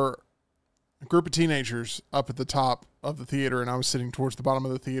there were a group of teenagers up at the top of the theater, and I was sitting towards the bottom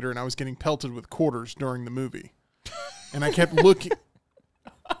of the theater, and I was getting pelted with quarters during the movie. And I kept looking.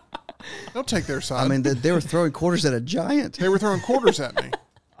 Don't take their side. I mean, they were throwing quarters at a giant. They were throwing quarters at me.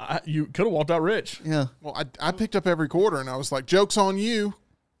 You could have walked out rich. Yeah. Well, I picked up every quarter, and I was like, joke's on you.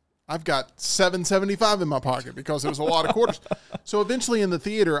 I've got $7.75 in my pocket because it was a lot of quarters. So eventually in the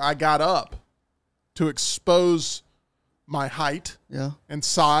theater, I got up to expose my height Yeah. and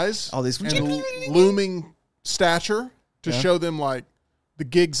size All these. and looming stature to show them, like, the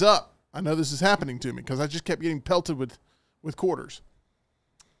gig's up. I know this is happening to me because I just kept getting pelted with quarters.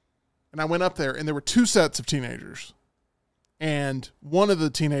 And I went up there, and there were 2 sets of teenagers. And one of the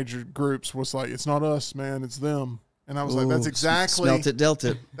teenager groups was like, it's not us, man, it's them. And I was like, that's exactly Smelt it, dealt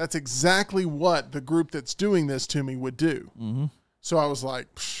it. that's exactly what the group that's doing this to me would do. Mm-hmm. So I was like,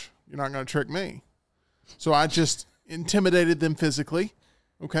 you're not going to trick me. So I just intimidated them physically.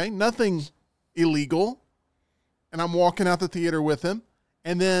 Okay, nothing illegal. And I'm walking out the theater with them.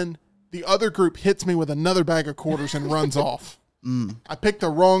 And then the other group hits me with another bag of quarters and runs off. I picked the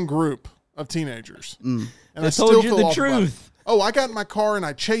wrong group of teenagers. And I told you the truth. Oh, I got in my car and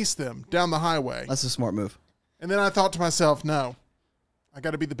I chased them down the highway. That's a smart move. And then I thought to myself, no, I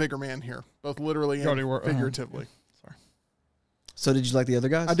got to be the bigger man here, both literally You already and were- figuratively. So did you like the other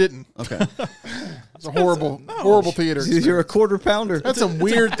guys? I didn't. Okay. It's a horrible theater experience. You're a quarter pounder. That's some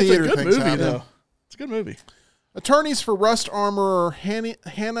weird It's a theater good things movie, happen. though. It's a good movie. Attorneys for Rust armorer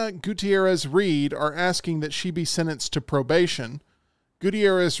Hannah Gutierrez Reed are asking that she be sentenced to probation.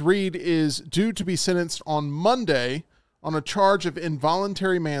 Gutierrez Reed is due to be sentenced on Monday on a charge of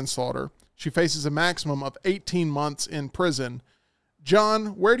involuntary manslaughter. She faces a maximum of 18 months in prison.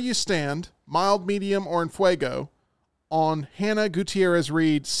 John, where do you stand? Mild, medium, or in fuego on Hannah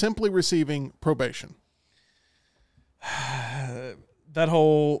Gutierrez-Reed simply receiving probation? That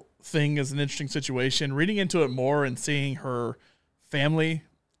whole thing is an interesting situation. Reading into it more and seeing her family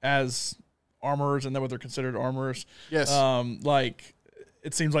as armorers and then what they're considered armorers. Yes. Like,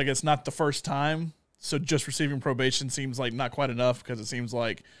 it seems like it's not the first time. So just receiving probation seems like not quite enough, because it seems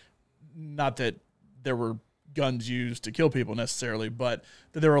like not that there were guns used to kill people necessarily, but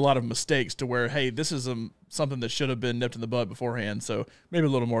that there were a lot of mistakes to where, hey, this is something that should have been nipped in the bud beforehand. So maybe a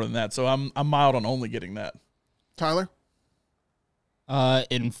little more than that. So I'm mild on only getting that. Tyler?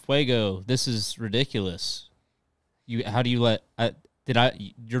 In Fuego, this is ridiculous. How do you let?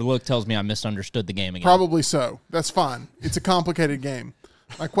 Your look tells me I misunderstood the game again. Probably so. That's fine. It's a complicated game.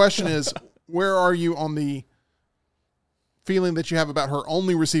 My question is, where are you on the feeling that you have about her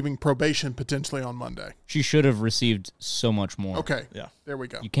only receiving probation potentially on Monday? She should have received so much more. Okay. Yeah. There we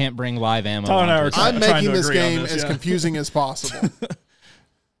go. You can't bring live ammo. Tyler and I onto are it. I'm trying making to this agree on game this, as yeah. confusing as possible.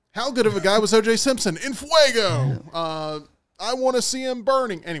 How good of a guy was O.J. Simpson in Fuego? I want to see him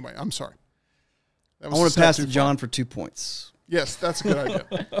burning. Anyway, I'm sorry. I want to pass to John for 2 points. Yes, that's a good idea.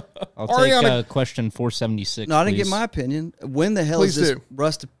 I'll Ariana- take question 476. No, I didn't please. get my opinion. When the hell Please is this do.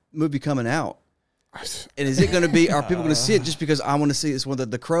 Rust movie coming out? And is it going to be? Are people going to see it just because I want to see? It's one of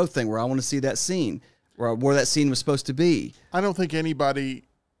the Crow thing where I want to see that scene where that scene was supposed to be. I don't think anybody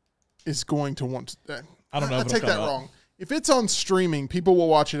is going to want to. I don't know I if it'll take that come out. wrong. If it's on streaming, people will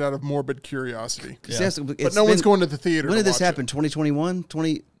watch it out of morbid curiosity. Yeah. But no one's going to the theater. When to did this watch happen? 2021?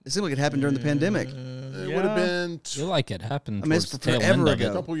 It seemed like it happened during the pandemic. It would have been I feel like it happened. I mean, it's towards the tail forever end of ago.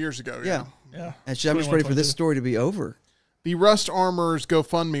 a it. couple years ago. Yeah. Yeah. And I'm just ready for this 21, story to be over. The Rust Armor's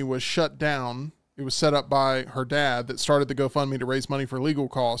GoFundMe was shut down. It was set up by her dad that started the GoFundMe to raise money for legal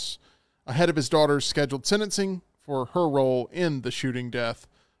costs ahead of his daughter's scheduled sentencing for her role in the shooting death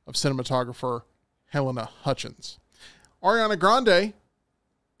of cinematographer Helena Hutchins. Ariana Grande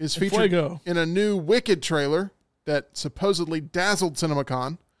is featured Fuego. in a new Wicked trailer that supposedly dazzled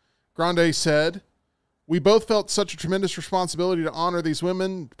CinemaCon. Grande said, "We both felt such a tremendous responsibility to honor these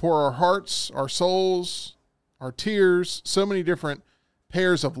women, pour our hearts, our souls, our tears, so many different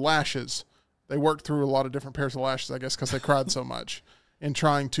pairs of lashes." They worked through a lot of different pairs of lashes, I guess, because they cried so much in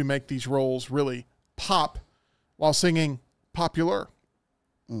trying to make these roles really pop while singing Popular.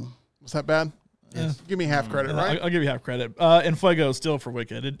 Was that bad? Yeah. Give me half credit, right? I'll give you half credit. And Fuego still for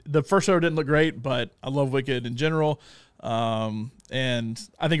Wicked. The first show didn't look great, but I love Wicked in general. And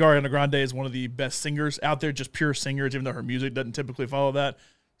I think Ariana Grande is one of the best singers out there, just pure singers, even though her music doesn't typically follow that.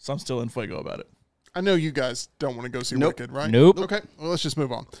 So I'm still in Fuego about it. I know you guys don't want to go see Wicked, right? Nope. Okay, well, let's just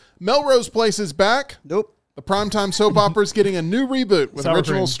move on. Melrose Place is back. Nope. The primetime soap opera is getting a new reboot with Sour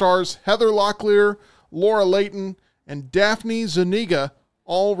original cream. stars Heather Locklear, Laura Layton, and Daphne Zuniga,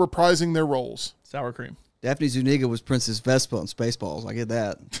 all reprising their roles. Sour cream. Daphne Zuniga was Princess Vespa on Spaceballs. I get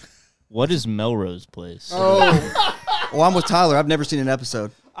that. What is Melrose Place? Oh, Well, I'm with Tyler. I've never seen an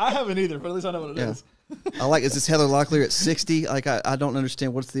episode. I haven't either, but at least I know what it is. Yeah. I like, is this Heather Locklear at 60? Like, I don't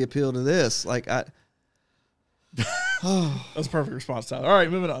understand what's the appeal to this. Like, That's a perfect response, Tyler. All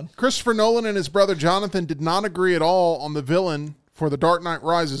right, moving on. Christopher Nolan and his brother Jonathan did not agree at all on the villain for The Dark Knight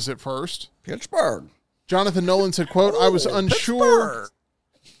Rises at first. Pittsburgh. Jonathan Nolan said, quote, "I was unsure."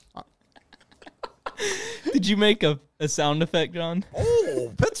 Did you make a sound effect, John?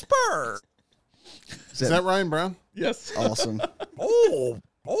 Oh, Pittsburgh. Is that Ryan Brown? Yes. Awesome.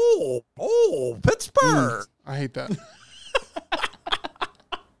 Pittsburgh. I hate that.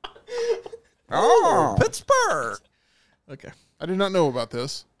 Oh, Pittsburgh. Okay. I did not know about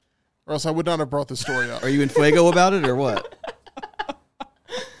this, or else I would not have brought this story up. Are you in Fuego about it or what?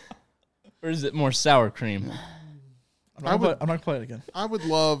 Or is it more sour cream? I'm not going to play it again. I would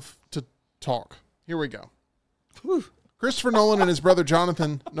love to talk. Here we go. Christopher Nolan and his brother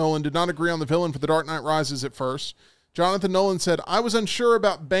Jonathan Nolan did not agree on the villain for The Dark Knight Rises at first. Jonathan Nolan said, "I was unsure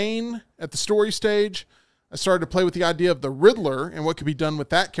about Bane at the story stage. I started to play with the idea of the Riddler and what could be done with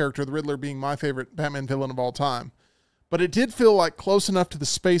that character, the Riddler being my favorite Batman villain of all time. But it did feel like close enough to the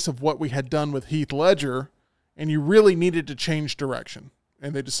space of what we had done with Heath Ledger, and you really needed to change direction.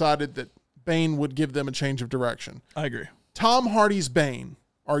 And they decided that Bane would give them a change of direction." I agree. Tom Hardy's Bane.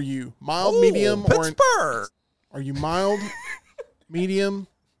 Are you mild, medium, or are you mild, medium,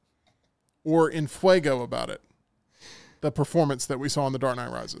 or in Fuego about it? The performance that we saw in The Dark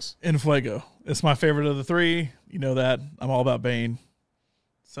Knight Rises. In Fuego. It's my favorite of the three. You know that. I'm all about Bane.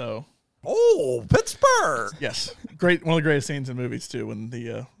 So, Pittsburgh. yes. Great. One of the greatest scenes in movies, too, when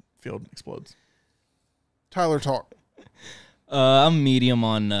the field explodes. Tyler, talk. I'm medium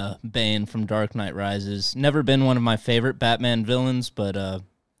on Bane from Dark Knight Rises. Never been one of my favorite Batman villains, but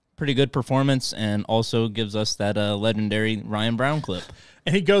pretty good performance, and also gives us that legendary Ryan Brown clip.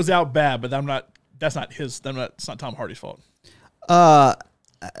 And he goes out bad, but that's not it's not Tom Hardy's fault.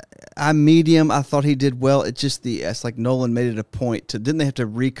 I'm medium. I thought he did well. It's like Nolan made it a point to, didn't they have to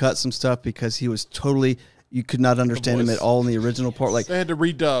recut some stuff because he was totally, you could not understand him at all in the original part. Like they had to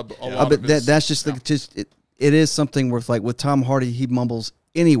redub a lot of but that's just it is something where, like, with Tom Hardy, he mumbles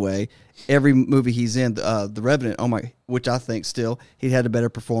anyway. Every movie he's in, The Revenant, which I think still he had a better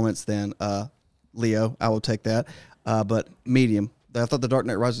performance than Leo. I will take that. But medium. I thought The Dark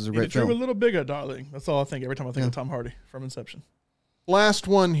Knight Rises was a great Dream film. a little bigger, darling. That's all I think every time I think of Tom Hardy from Inception. Last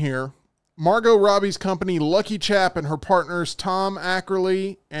one here. Margot Robbie's company, Lucky Chap, and her partners Tom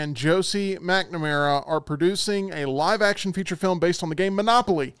Ackerley and Josie McNamara are producing a live-action feature film based on the game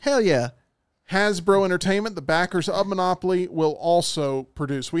Monopoly. Hell yeah. Hasbro Entertainment, the backers of Monopoly, will also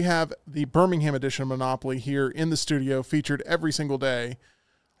produce. We have the Birmingham edition of Monopoly here in the studio, featured every single day.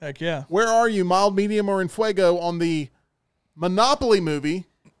 Heck yeah. Where are you, mild, medium, or in fuego, on the Monopoly movie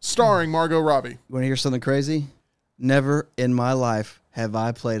starring Margot Robbie? You want to hear something crazy? Never in my life have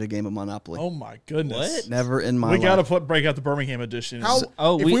I played a game of Monopoly. Oh my goodness. What? Never in my We life. got to break out the Birmingham edition. How,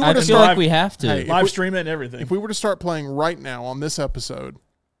 if we we were I to feel start, like we have to. Hey, Live stream it and everything. if we were to start playing right now on this episode,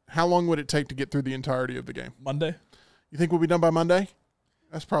 how long would it take to get through the entirety of the game? Monday? You think we'll be done by Monday?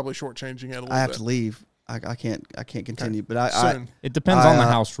 That's probably shortchanging it a little bit. I have to leave. I can't continue. But I Soon. It depends on the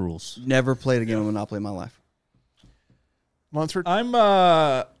house rules. never played a game of Monopoly in my life. Lunsford?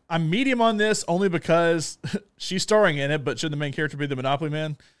 I'm medium on this only because she's starring in it, but should the main character be the Monopoly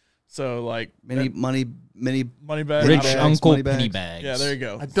man? So like Many money bag. Rich bags, Uncle money bags. Pennybags. Yeah, there you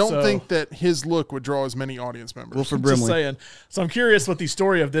go. I don't So, think that his look would draw as many audience members. Wilford just Brimley. saying. So I'm curious what the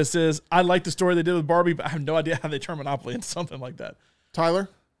story of this is. I like the story they did with Barbie, but I have no idea how they turn Monopoly into something like that. Tyler?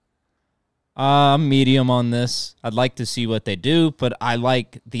 I'm medium on this. I'd like to see what they do, but I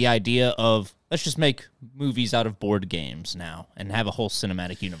like the idea of let's just make movies out of board games now and have a whole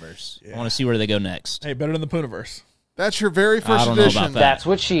cinematic universe. I want to see where they go next. Hey, better than the Pooniverse. That's your very first I don't know edition. about that. That's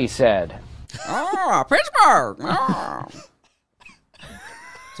what she said. Pittsburgh.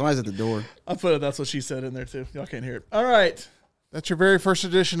 Somebody's at the door. I put it, that's what she said in there too. Y'all can't hear it. All right. That's your very first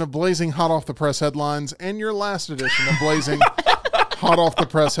edition of Blazing Hot Off the Press Headlines and your last edition of Blazing Hot Off the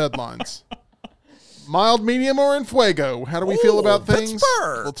Press Headlines. Mild, medium, or in fuego? How do we feel about things?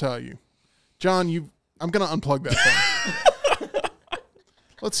 Pittsburgh. We'll tell you. John, I'm going to unplug that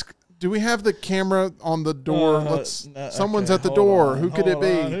thing. Do we have the camera on the door? Someone's at the door. Who could it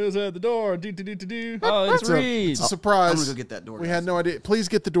be? Who's at the door? Do. Oh, it's It's Reed. a surprise. I'm going to go get that door. We had no idea. Please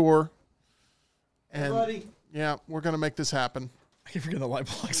get the door. And buddy. yeah, we're going to make this happen. I keep forgetting the light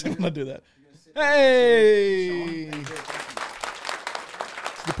box. I'm going to do that. Hey! It's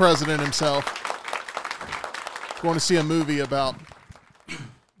the president himself. Going to see a movie about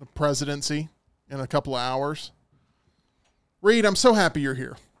the presidency in a couple of hours. Reed, I'm so happy you're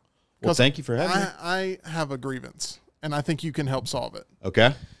here. Well, thank you for having me. I have a grievance, and I think you can help solve it.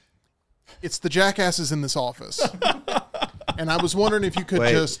 Okay. It's the jackasses in this office. And I was wondering if you could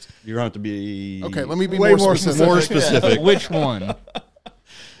Wait, just... you're going to have to be... Okay, let me be Way more more specific. more specific. Which one?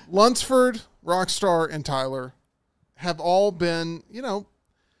 Lunsford, Rockstar, and Tyler have all been,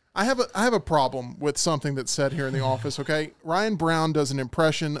 I have a problem with something that's said here in the office, okay? Ryan Brown does an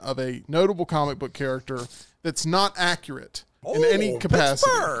impression of a notable comic book character that's not accurate in any capacity.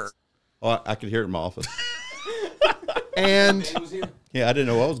 Oh, I could hear it in my office. And Yeah, I didn't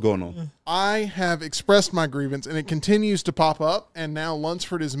know what was going on. I have expressed my grievance, and it continues to pop up, and now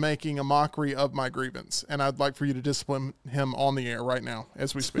Lunsford is making a mockery of my grievance, and I'd like for you to discipline him on the air right now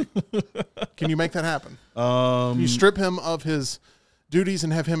as we speak. Can you make that happen? Can you strip him of his duties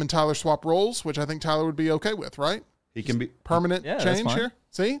and have him and Tyler swap roles, which I think Tyler would be okay with, right? He can be... Permanent Yeah, that's change fine. here?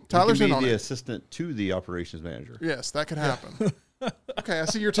 See? He Tyler's can in be on the it. assistant to the operations manager. Yes, that could happen. Okay, I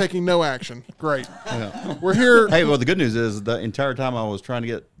see you're taking no action. Great. We're here. Hey, well, the good news is the entire time I was trying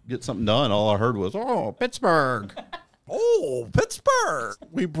to get something done, all I heard was, "Oh, Pittsburgh." Oh, Pittsburgh.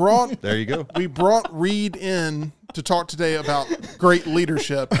 We brought There you go. we brought Reed in to talk today about great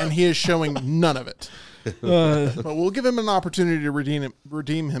leadership, and he is showing none of it. But we'll give him an opportunity to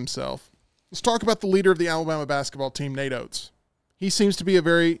redeem himself. Let's talk about the leader of the Alabama basketball team, Nate Oates. He seems to be a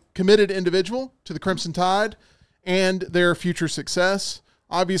very committed individual to the Crimson Tide and their future success.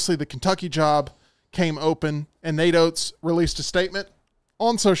 Obviously, the Kentucky job came open, and Nate Oates released a statement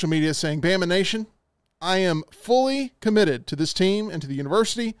on social media saying, Bama Nation, I am fully committed to this team and to the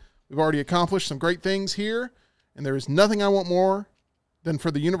university. We've already accomplished some great things here, and there is nothing I want more than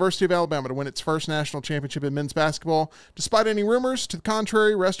for the University of Alabama to win its first national championship in men's basketball. Despite any rumors to the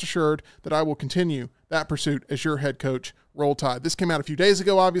contrary, rest assured that I will continue that pursuit as your head coach. Roll Tide. This came out a few days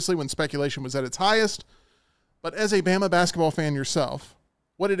ago, obviously, when speculation was at its highest. But as a Bama basketball fan yourself,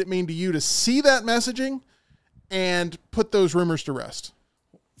 what did it mean to you to see that messaging and put those rumors to rest?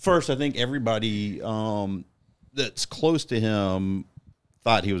 First, I think everybody that's close to him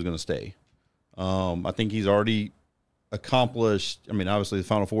thought he was going to stay. I think he's already accomplished. I mean, obviously, the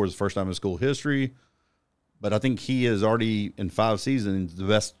Final Four is the first time in school history, but I think he is already in 5 seasons the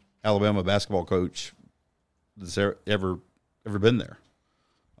best Alabama basketball coach that's ever been there.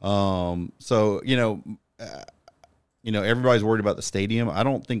 So everybody's worried about the stadium. I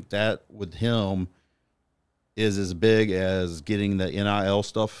don't think that with him is as big as getting the NIL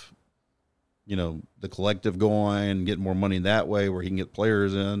stuff, the collective going, getting more money that way where he can get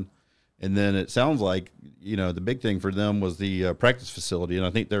players in. And then it sounds like, the big thing for them was the practice facility. And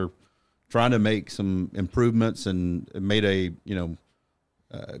I think they're trying to make some improvements and made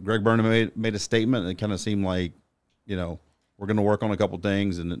Greg Burnham made a statement, and it kind of seemed like, we're going to work on a couple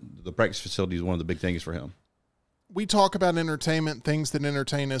things, and the practice facility is one of the big things for him. We talk about entertainment, things that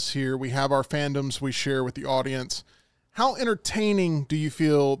entertain us here. We have our fandoms we share with the audience. How entertaining do you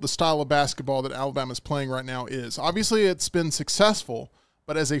feel the style of basketball that Alabama's playing right now is? Obviously, it's been successful,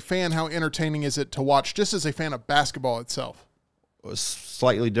 but as a fan, how entertaining is it to watch just as a fan of basketball itself? It was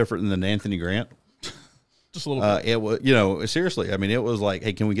slightly different than Anthony Grant. Just a little bit. It was, seriously, I mean, it was like,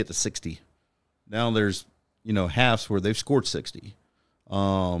 hey, can we get to 60? Now there's, halves where they've scored 60.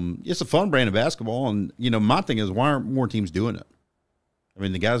 It's a fun brand of basketball, and, my thing is, why aren't more teams doing it? I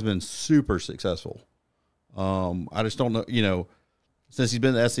mean, the guy's been super successful. I just don't know, since he's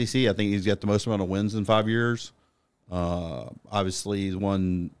been in the SEC, I think he's got the most amount of wins in 5 years. Obviously, he's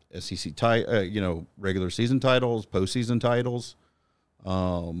won SEC regular season titles, postseason titles.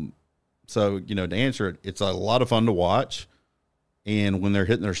 So, to answer it, it's a lot of fun to watch. And when they're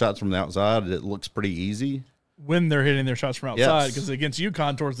hitting their shots from the outside, it looks pretty easy. When they're hitting their shots from outside, Yes. because against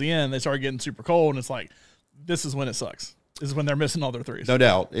UConn towards the end, they start getting super cold, and it's like, this is when it sucks. This is when they're missing all their threes. No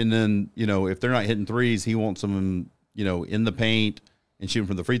doubt. And then, if they're not hitting threes, he wants them, in the paint and shooting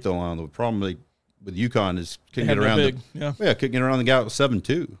from the free throw line. The problem with UConn is couldn't get around. Couldn't get around the guy with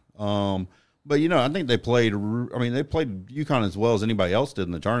 7-2. But I think they played UConn as well as anybody else did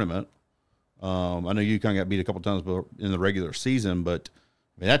in the tournament. I know UConn got beat a couple times in the regular season, but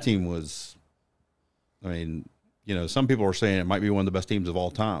that team was. Some people are saying it might be one of the best teams of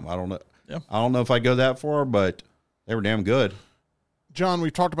all time. I don't know. Yeah. I don't know if I go that far, but they were damn good. John,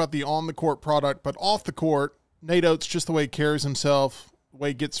 we've talked about the on-the-court product, but off the court, Nate Oates, just the way he carries himself, the way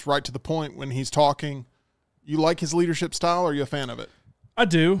he gets right to the point when he's talking. You like his leadership style, or are you a fan of it? I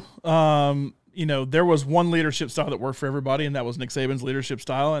do. There was one leadership style that worked for everybody, and that was Nick Saban's leadership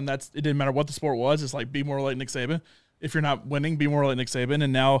style. And it didn't matter what the sport was. It's like, be more like Nick Saban. If you're not winning, be more like Nick Saban.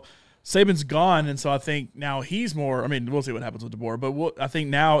 And now Saban's gone, and so I think now he's more. We'll see what happens with DeBoer, but I think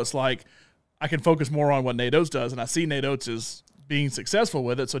now it's like I can focus more on what Nate Oates does, and I see Nate Oates is being successful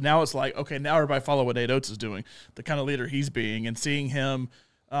with it. So now it's like, okay, now everybody follow what Nate Oates is doing, the kind of leader he's being, and seeing him,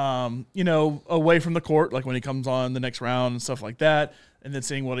 away from the court, like when he comes on the next round and stuff like that, and then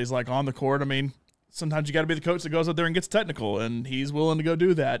seeing what he's like on the court. Sometimes you got to be the coach that goes out there and gets technical, and he's willing to go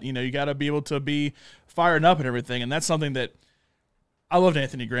do that. You got to be able to be firing up and everything, and that's something that I loved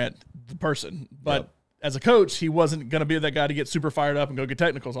Anthony Grant, the person, but as a coach, he wasn't going to be that guy to get super fired up and go get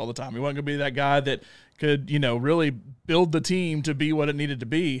technicals all the time. He wasn't going to be that guy that could, really build the team to be what it needed to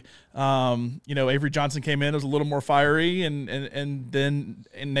be. Avery Johnson came in, was a little more fiery, and then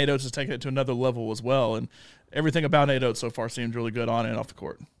Nate Oates has taken it to another level as well. And everything about Nate Oates so far seems really good on and off the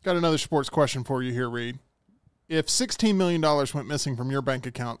court. Got another sports question for you here, Reed. If $16 million went missing from your bank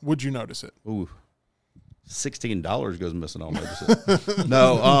account, would you notice it? Ooh. $16 goes missing. I'll notice it.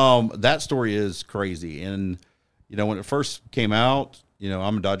 No, that story is crazy. And, when it first came out,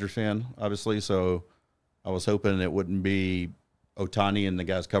 I'm a Dodgers fan, obviously. So I was hoping it wouldn't be Ohtani and the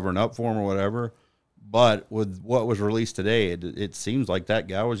guys covering up for him or whatever. But with what was released today, it seems like that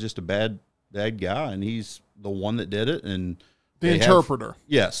guy was just a bad guy. And he's the one that did it. And the interpreter.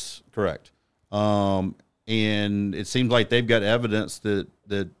 Yes, correct. And it seems like they've got evidence that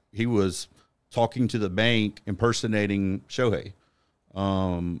he was talking to the bank, impersonating Shohei.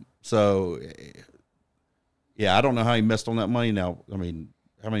 I don't know how he missed on that money. Now, how many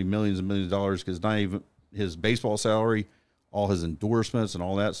millions and millions of dollars, because not even his baseball salary, all his endorsements and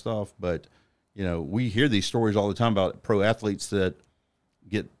all that stuff. But, we hear these stories all the time about pro athletes that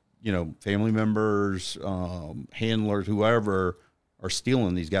get, family members, handlers, whoever, are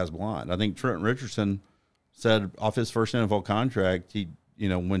stealing these guys blind. I think Trent Richardson said off his first NFL contract, he, you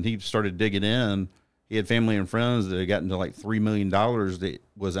know, when he started digging in, he had family and friends that had gotten to like $3 million that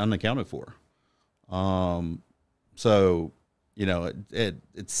was unaccounted for. So, you know,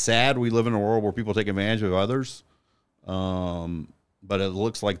 it's sad we live in a world where people take advantage of others. But it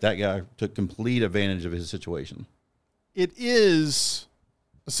looks like that guy took complete advantage of his situation. It is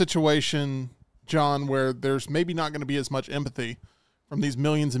a situation, John, where there's maybe not going to be as much empathy from these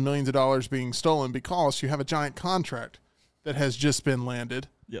millions and millions of dollars being stolen because you have a giant contract that has just been landed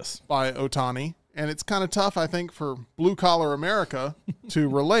by Ohtani. And it's kind of tough, I think, for blue-collar America to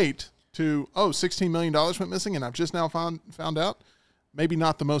relate to, $16 million went missing, and I've just now found out. Maybe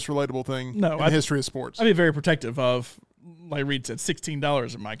not the most relatable thing in the history of sports. I'd be very protective of, like Reed said,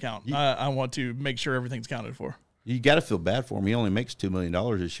 $16 in my account. I want to make sure everything's counted for. You got to feel bad for him. He only makes $2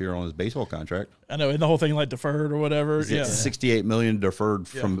 million this year on his baseball contract. I know, and the whole thing like deferred or whatever. Yeah, $68 million deferred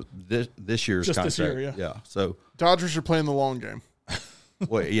from this year's just contract. This year, yeah. So Dodgers are playing the long game.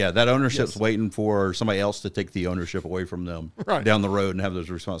 Well, yeah, that ownership's waiting for somebody else to take the ownership away from them down the road and have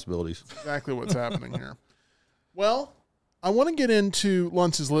those responsibilities. Exactly what's happening here. Well, I want to get into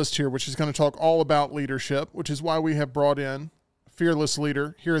Lunce's list here, which is going to talk all about leadership, which is why we have brought in a fearless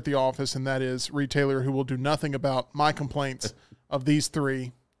leader here at the office, and that is Reed Taylor, who will do nothing about my complaints of these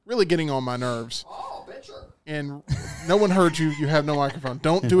three really getting on my nerves. Oh, bitcher. And no one heard you. You have no microphone.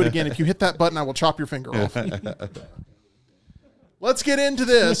 Don't do it again. If you hit that button, I will chop your finger off. Let's get into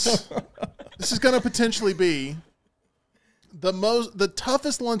this. This is going to potentially be the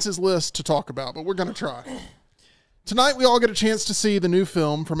toughest Lunce's list to talk about, but we're going to try. Tonight, we all get a chance to see the new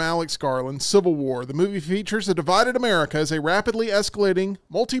film from Alex Garland, Civil War. The movie features a divided America as a rapidly escalating,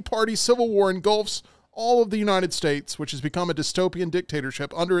 multi-party civil war engulfs all of the United States, which has become a dystopian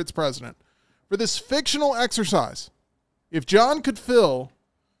dictatorship under its president. For this fictional exercise, if John could fill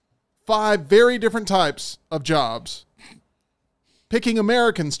 5 very different types of jobs, picking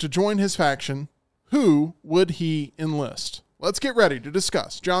Americans to join his faction, who would he enlist? Let's get ready to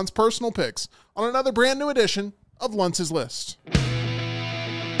discuss John's personal picks on another brand new edition of Lunce's List. What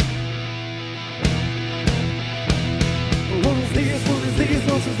is this? What is this?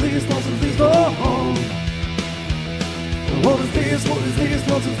 Lunce's List, Lunce's List, oh. What is this? What is this?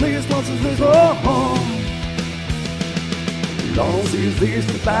 Lunce's List, Lunce's List, oh. Lunce's List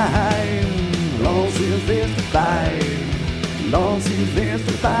to 5. Lunce's List to 5. Lunce's List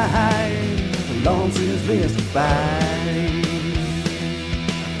to 5. Lunce's List to 5.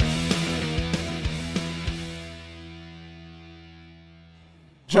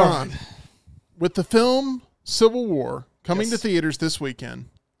 John, with the film Civil War coming to theaters this weekend,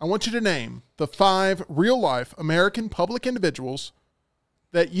 I want you to name the 5 real-life American public individuals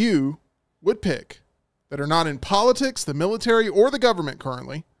that you would pick that are not in politics, the military, or the government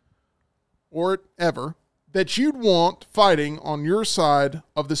currently, or ever, that you'd want fighting on your side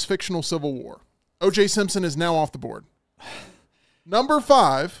of this fictional civil war. O.J. Simpson is now off the board. Number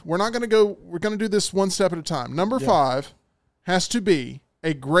 5, we're going to do this one step at a time. Number 5 has to be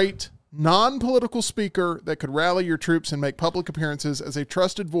a great non-political speaker that could rally your troops and make public appearances as a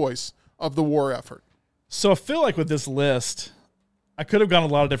trusted voice of the war effort. So I feel like with this list, I could have gone a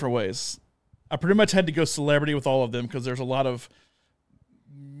lot of different ways. I pretty much had to go celebrity with all of them because there's a lot of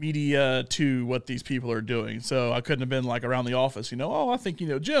media to what these people are doing. So I couldn't have been like around the office, I think,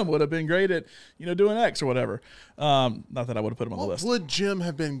 Jim would have been great at, doing X or whatever. Not that I would have put him on the list. Would Jim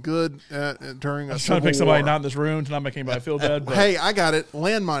have been good at during a I was trying to pick somebody not in this room to not make anybody feel bad. But hey, I got it.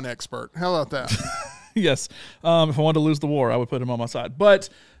 Landmine expert. How about that? yes. If I wanted to lose the war, I would put him on my side. But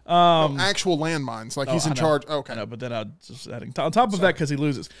actual landmines, like he's in charge. Okay. I know, but then I just adding on top of that because he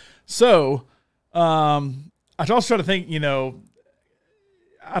loses. So I also try to think,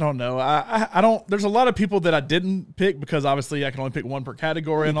 I don't know. I don't. There's a lot of people that I didn't pick because obviously I can only pick one per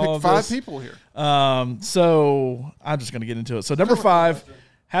category and all of 5 this. people here. So I'm just going to get into it. So number 5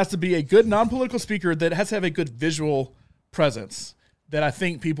 has to be a good non-political speaker that has to have a good visual presence that I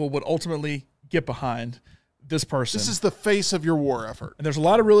think people would ultimately get behind this person. This is the face of your war effort. And there's a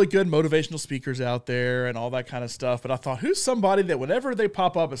lot of really good motivational speakers out there and all that kind of stuff. But I thought, who's somebody that whenever they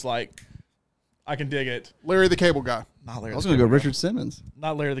pop up, it's like, I can dig it. Larry the Cable Guy. Not Larry. I was going to go Richard Simmons.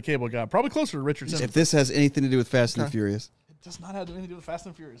 Not Larry the Cable Guy. Probably closer to Richard Simmons. If this has anything to do with Fast and the Furious. It does not have anything to do with Fast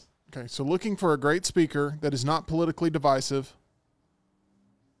and Furious. Okay, so looking for a great speaker that is not politically divisive.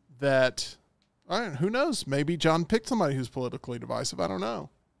 That, who knows? Maybe John picked somebody who's politically divisive. I don't know.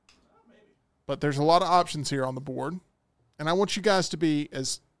 But there's a lot of options here on the board. And I want you guys to be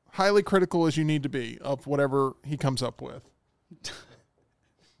as highly critical as you need to be of whatever he comes up with.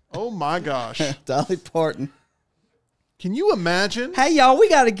 Oh, my gosh. Dolly Parton. Can you imagine? Hey, y'all, we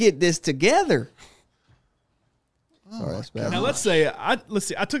got to get this together. Sorry, that's bad. Now let's see.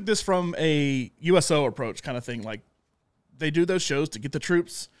 I took this from a USO approach kind of thing. Like they do those shows to get the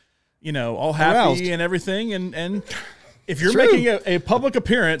troops, all happy Aroused. and everything. And if you're True. making a public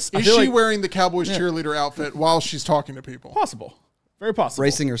appearance, Is she wearing the Cowboys cheerleader outfit while she's talking to people? possible? Very possible.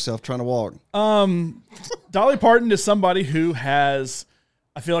 Bracing herself, trying to walk. Dolly Parton is somebody who has,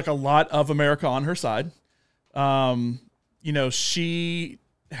 I feel like, a lot of America on her side. She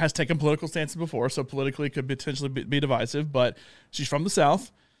has taken political stances before, so politically could potentially be divisive, but she's from the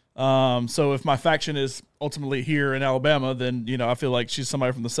South. So if my faction is ultimately here in Alabama, then, I feel like she's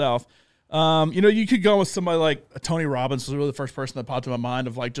somebody from the South. You could go with somebody like Tony Robbins was really the first person that popped in my mind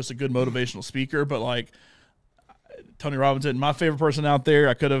of like just a good motivational speaker, but like Tony Robbins isn't my favorite person out there.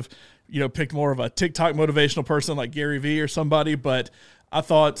 I could have, picked more of a TikTok motivational person like Gary Vee or somebody, but I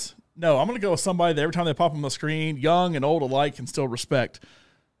thought, no, I'm going to go with somebody that every time they pop on the screen, young and old alike, can still respect,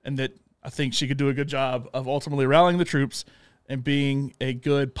 and that I think she could do a good job of ultimately rallying the troops and being a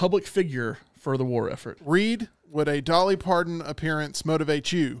good public figure for the war effort. Reed, would a Dolly Parton appearance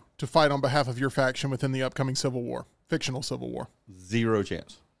motivate you to fight on behalf of your faction within the upcoming Civil War, fictional Civil War? 0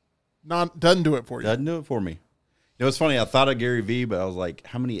 chance. Doesn't do it for you. Doesn't do it for me. It's funny. I thought of Gary Vee, but I was like,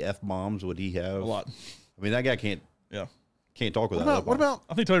 how many F-bombs would he have? A lot. I mean, that guy can't talk without What about?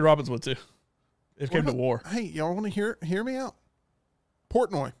 I think Tony Robbins would too. If it came to war. Hey, y'all want to hear me out?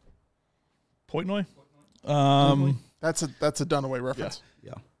 Portnoy. Portnoy? That's a Dunaway reference.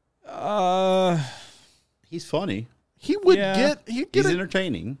 Yeah. He's funny. He would Yeah. he'd He's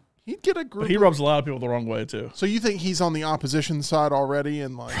entertaining. he'd get a group. But he rubs a lot of people the wrong way too. So you think he's on the opposition side already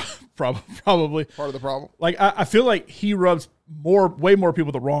and like Probably. part of the problem? Like I feel like he rubs way more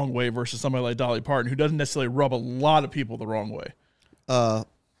people the wrong way versus somebody like Dolly Parton, who doesn't necessarily rub a lot of people the wrong way.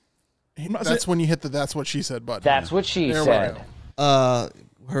 That's when you hit the "that's what she said" button. That's what she There we said. go.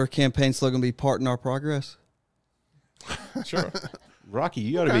 Her campaign slogan be "Parton our progress." Sure. Rocky,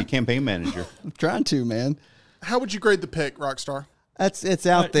 you got to be a campaign manager. I'm trying to, man. How would you grade the pick, Rockstar? It's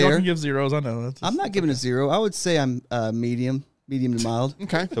out Y'all there. can give zeros. I know. That's I'm not giving a 0. I would say I'm medium to mild.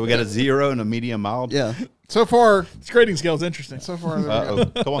 Okay. So we got a 0 and a medium mild. Yeah. So far, This grading scale is interesting. there we go.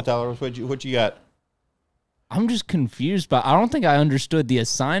 Come on, Tyler. What you got? I'm just confused, but I don't think I understood the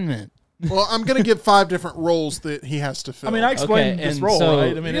assignment. Well, I'm going to give 5 different roles that he has to fill. I mean, I explained Okay, this and role, so-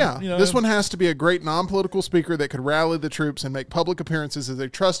 right? I mean, yeah, this one has to be a great non-political speaker that could rally the troops and make public appearances as a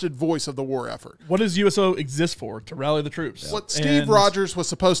trusted voice of the war effort. What does USO exist for? To rally the troops. What Steve And- Rogers was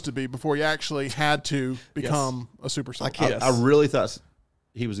supposed to be before he actually had to become a super soldier. Yes. I really thought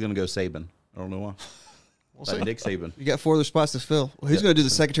he was going to go Saban. I don't know why. see. Nick Saban. You got 4 other spots to fill. Well, who's going to do the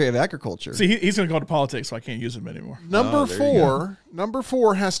Secretary of Agriculture? See, he's going to go into politics, so I can't use him anymore. Number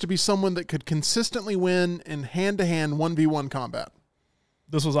four has to be someone that could consistently win in hand-to-hand 1v1 combat.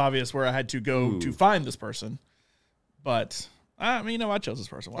 This was obvious where I had to go to find this person, but I chose this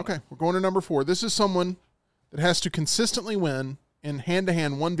person. Why not? Okay, we're going to number 4. This is someone that has to consistently win in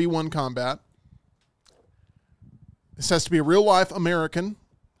hand-to-hand 1v1 combat. This has to be a real-life American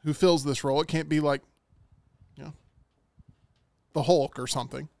who fills this role. It can't be like, the Hulk or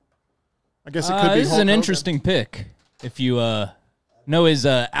something. I guess it could be This is Hulk an Hogan. interesting pick if you know his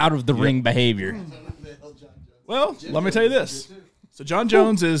out of the ring behavior. Well, let me tell you this. So John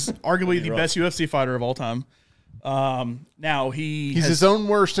Jones is arguably the best UFC fighter of all time. Now He's his own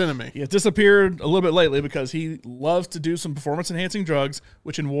worst enemy. He has disappeared a little bit lately because he loves to do some performance-enhancing drugs,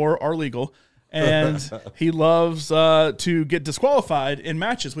 which in war are legal, and he loves to get disqualified in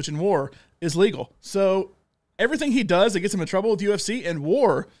matches, which in war is legal. So everything he does that gets him in trouble with UFC and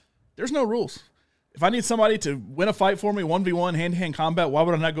war, there's no rules. If I need somebody to win a fight for me, 1v1, hand-to-hand combat, why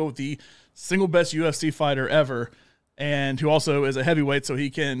would I not go with the single best UFC fighter ever, and who also is a heavyweight so he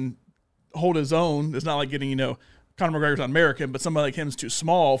can hold his own? It's not like getting, Conor McGregor's not American, but somebody like him is too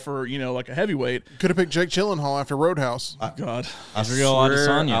small for, like a heavyweight. Could have picked Jake Gyllenhaal after Roadhouse. God. I Real swear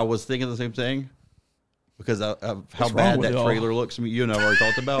Adesanya. I was thinking the same thing because of how wrong bad with that y'all? trailer looks. You and I have already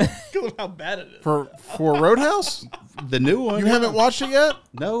talked about Look how bad it is. For Roadhouse? the new one. You haven't watched it yet?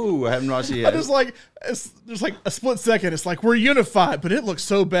 No, I haven't watched it I yet. just like, there's like a split second. It's like, we're unified, but it looks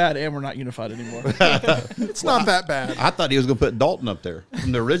so bad, and we're not unified anymore. It's not that bad. I thought he was going to put Dalton up there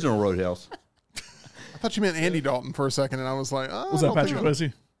from the original Roadhouse. I thought you meant Andy Dalton for a second, and I was like, oh, Was I that don't Patrick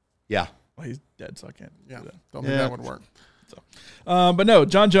think Swayze? Yeah. Well, he's dead, so I can't Yeah, do that. don't think Yeah. that would work. But no,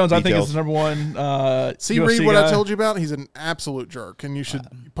 John Jones, I think Details. is the number one. See, UFC Reed, what I guy. told you about? He's an absolute jerk, and you should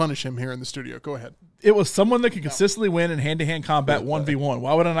punish him here in the studio. Go ahead. It was someone that could consistently win in hand-to-hand combat 1v1.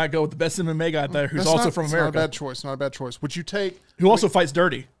 Why would I not go with the best MMA guy out there who's That's also not- from it's America, Not a bad choice. Not a bad choice. Would you take? who also fights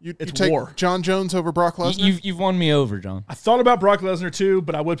dirty? You It's take war. John Jones over Brock Lesnar? You've won me over, John. I thought about Brock Lesnar too,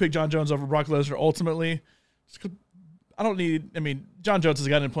 but I would pick John Jones over Brock Lesnar ultimately. Just 'cause I don't need. I mean, John Jones has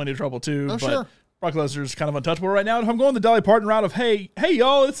gotten in plenty of trouble too. Oh, but sure. Brock Lesnar's kind of untouchable right now. If I'm going the Dolly Parton route of hey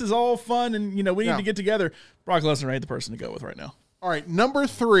y'all, this is all fun and we need to get together. Brock Lesnar ain't the person to go with right now. All right, number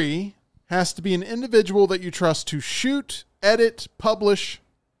 3 has to be an individual that you trust to shoot, edit, publish,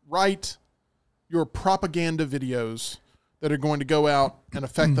 write your propaganda videos that are going to go out and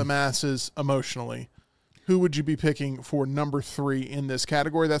affect the masses emotionally. Who would you be picking for number 3 in this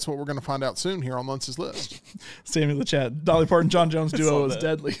category? That's what we're going to find out soon here on Lunce's List. Same in the chat. Dolly Parton, John Jones duo is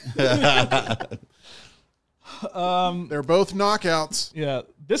deadly. They're both knockouts. Yeah,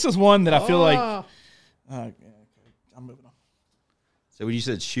 this is one that I feel like. Okay, I'm moving on. So when you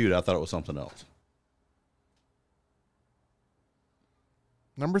said shoot, I thought it was something else.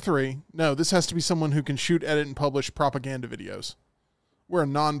 Number 3. No, this has to be someone who can shoot, edit, and publish propaganda videos. We're a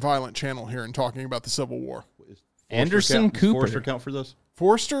non-violent channel here and talking about the Civil War. Anderson Cooper. Forrester count for this?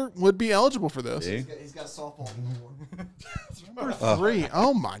 Forrester would be eligible for this. See? He's got softball. Number 3.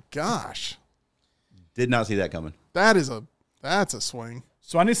 Oh my gosh. Did not see that coming. That's a swing.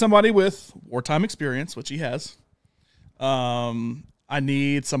 So I need somebody with wartime experience, which he has. I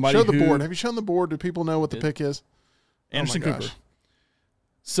need somebody Show the board. Have you shown the board? Do people know what the pick is? Anderson Oh my Cooper. gosh.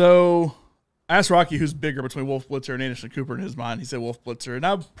 So I asked Rocky who's bigger between Wolf Blitzer and Anderson Cooper in his mind. He said Wolf Blitzer, and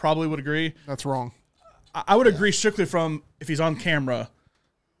I probably would agree. That's wrong. I would agree strictly from if he's on camera,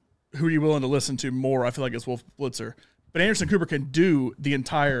 who are you willing to listen to more? I feel like it's Wolf Blitzer. But Anderson Cooper can do the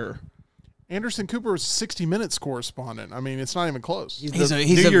entire. Anderson Cooper was a 60 Minutes correspondent. I mean, it's not even close. He's a New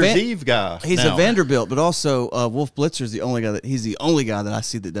Year's Eve guy. He's now. a Vanderbilt, but also Wolf Blitzer is the only guy that I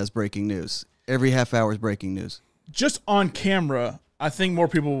see that does breaking news. Every half hour is breaking news. Just on camera, I think more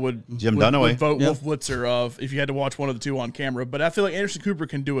people would Jim would Dunaway. vote Wolf Blitzer if you had to watch one of the two on camera. But I feel like Anderson Cooper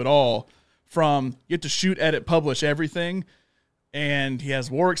can do it all. From you have to shoot, edit, publish everything, and he has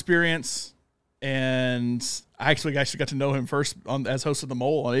war experience. And I actually got to know him first as host of The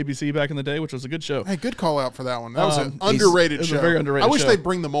Mole on ABC back in the day, which was a good show. Hey, good call out for that one. That was an it underrated was a show. very underrated I wish show. they'd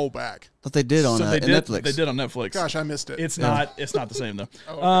bring the mole back. But they did on So Netflix. They did on Netflix. Gosh, I missed it. It's not the same though.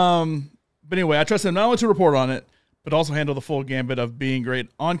 But anyway, I trust him not only to report on it, but also handle the full gambit of being great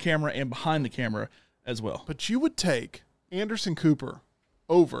on camera and behind the camera as well. But you would take Anderson Cooper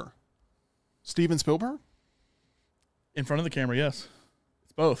over Steven Spielberg? In front of the camera, yes.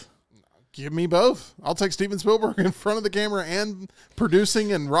 It's both. Give me both. I'll take Steven Spielberg in front of the camera and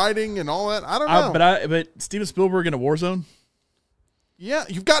producing and writing and all that. I don't know. But Steven Spielberg in a war zone? Yeah,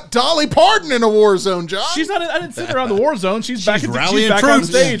 you've got Dolly Parton in a war zone, Josh. She's not. I didn't see her on the war zone. She's back rallying on troops.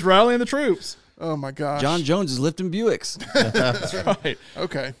 stage rallying the troops. Oh my gosh. John Jones is lifting Buicks. That's right.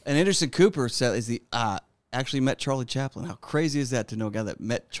 Okay. And Anderson Cooper is the actually met Charlie Chaplin. How crazy is that to know a guy that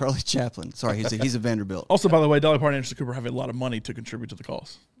met Charlie Chaplin? Sorry, he's a Vanderbilt. Also, by the way, Dolly Parton and Anderson Cooper have a lot of money to contribute to the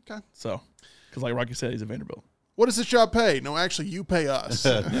cause. Okay. So, because like Rocky said, he's a Vanderbilt. What does this job pay? No, actually, you pay us.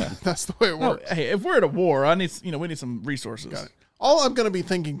 That's the way it No, works. hey, if we're at a war, we need some resources. Got it. All I'm going to be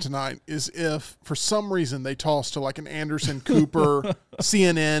thinking tonight is if, for some reason, they toss to like an Anderson Cooper,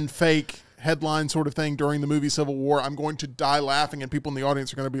 CNN fake headline sort of thing during the movie Civil War, I'm going to die laughing, and people in the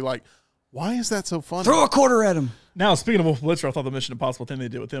audience are going to be like, why is that so funny? Throw a quarter at him. Now, speaking of Wolf Blitzer, I thought the Mission Impossible thing they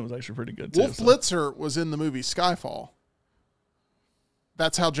did with him was actually pretty good, too. Wolf Blitzer was in the movie Skyfall.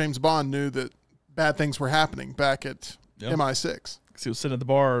 That's how James Bond knew that bad things were happening back at MI6. Because he was sitting at the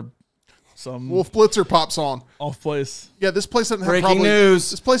bar, Wolf Blitzer pops on. off place. Yeah, this place doesn't have Breaking news.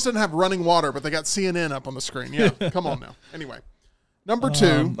 This place doesn't have running water, but they got CNN up on the screen. Yeah, come on now. Anyway, number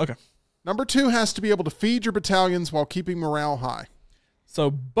two. Okay. Number 2 has to be able to feed your battalions while keeping morale high. So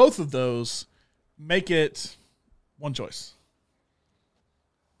both of those make it one choice.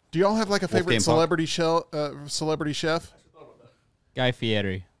 Do y'all have like a favorite Wolfgang celebrity chef? Guy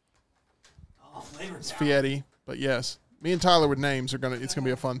Fieri. It's Fieri, but yes, me and Tyler with names it's gonna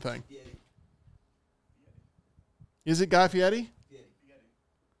be a fun thing. Is it Guy Fieri?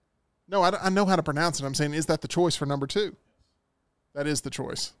 No, I know how to pronounce it. I'm saying, is that the choice for number 2? That is the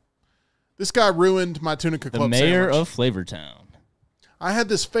choice. This guy ruined my Tunica The Club mayor sandwich. of Flavortown. I had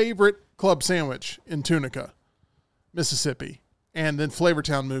this favorite club sandwich in Tunica, Mississippi, and then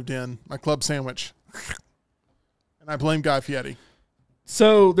Flavortown moved in, my club sandwich, and I blame Guy Fieri.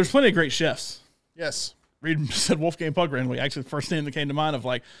 So there's plenty of great chefs. Yes. Reed said Wolfgang Puck randomly. Actually, the first name that came to mind of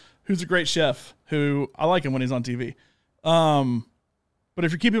like, who's a great chef who I like him when he's on TV. But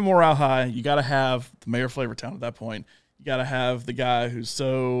if you're keeping morale high, you got to have the mayor of Flavortown at that point. You got to have the guy who's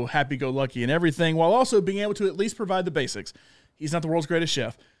so happy-go-lucky and everything while also being able to at least provide the basics. He's not the world's greatest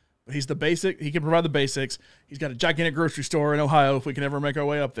chef, but he's the basic. He can provide the basics. He's got a gigantic grocery store in Ohio if we can ever make our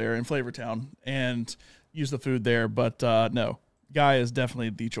way up there in Flavortown and use the food there. But no, Guy is definitely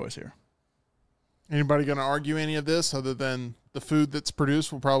the choice here. Anybody going to argue any of this other than the food that's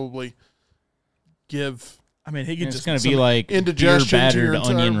produced will probably give? I mean, he can It's just going to be like beer indigestion to your battered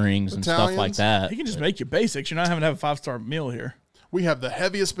onion entire rings and stuff like battalions. that. he can just make you basics. You're not having to have a 5-star meal here. We have the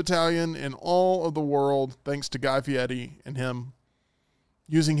heaviest battalion in all of the world, thanks to Guy Fieri and him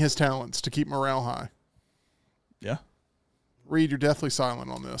using his talents to keep morale high. Yeah. Reed, you're deathly silent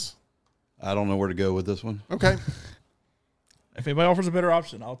on this. I don't know where to go with this one. Okay. If anybody offers a better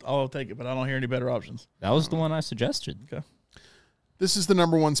option, I'll take it, but I don't hear any better options. That was the one I suggested. Okay. This is the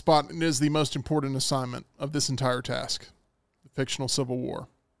number one spot and is the most important assignment of this entire task, the fictional Civil War.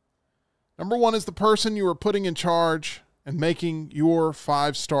 Number one is the person you are putting in charge and making your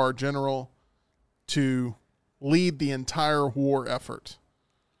 5-star general to lead the entire war effort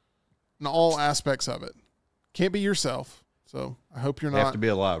in all aspects of it. Can't be yourself, so I hope you're They not. have to be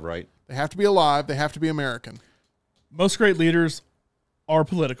alive, right? They have to be alive. They have to be American. Most great leaders are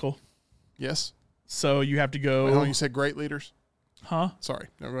political, Yes? so you have to go. Wait, hold on, you said great leaders? Huh? Sorry.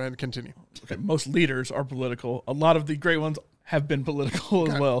 No, go ahead and continue. Okay, most leaders are political. A lot of the great ones have been political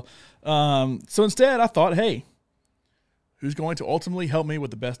as Okay. well. So instead, I thought, hey, who's going to ultimately help me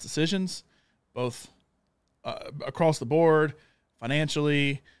with the best decisions, both across the board,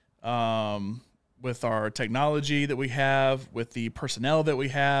 financially, with our technology that we have, with the personnel that we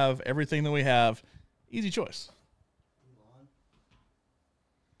have, everything that we have? Easy choice.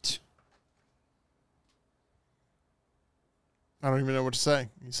 I don't even know what to say.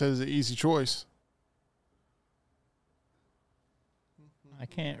 He says it's an easy choice. I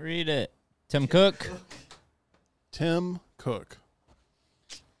can't read it. Tim Cook. Tim Cook.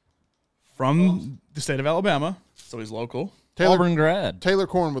 From the state of Alabama, so he's local. Auburn grad. Taylor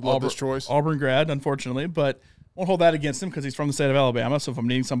Corn would love this choice. Auburn grad, unfortunately, but won't hold that against him because he's from the state of Alabama. So if I'm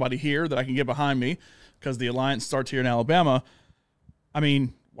needing somebody here that I can get behind me because the alliance starts here in Alabama, I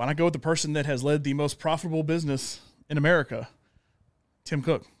mean, why not go with the person that has led the most profitable business in America? Tim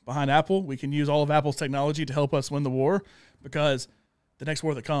Cook. Behind Apple, we can use all of Apple's technology to help us win the war because the next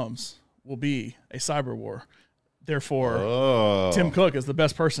war that comes will be a cyber war. Therefore, Tim Cook is the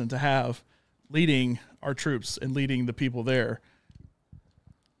best person to have leading our troops and leading the people there.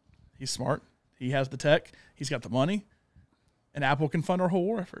 He's smart. He has the tech. He's got the money. And Apple can fund our whole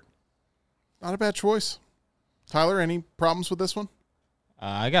war effort. Not a bad choice. Tyler, any problems with this one?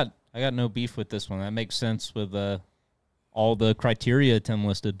 I got no beef with this one. That makes sense with all the criteria Tim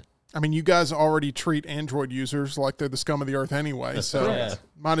listed. I mean, you guys already treat Android users like they're the scum of the earth anyway, so Yeah.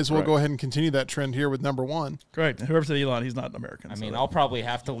 might as well go ahead and continue that trend here with number one. Correct. And whoever said Elon, he's not American. I so mean, that- I'll probably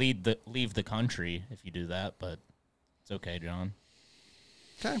have to leave the country if you do that, but it's okay, John.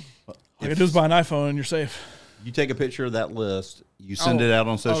 Okay. all you gotta do is buy an iPhone and you're safe. You take a picture of that list, you send it out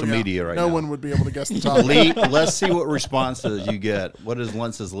on social yeah. media right no now. one would be able to guess the topic. Let's see what responses you get. What is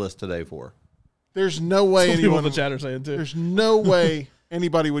Lunce's list today for? There's no way Some people in anyone. the chat are saying too. There's no way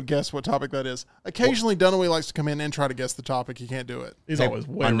anybody would guess what topic that is. Occasionally, Dunaway likes to come in and try to guess the topic. He can't do it. He's Hey, always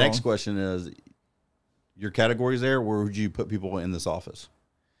way my wrong. next question is, your categories there, where would you put people in this office?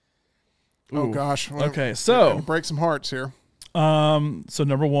 Oh Ooh. gosh. Okay, so break some hearts here. so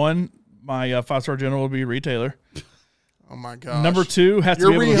number one, my 5-star general will be retailer. Oh my gosh. Number two has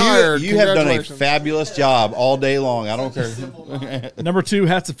You're to be able to, rehired. You have done a Congratulations. fabulous job all day long. I don't care. number two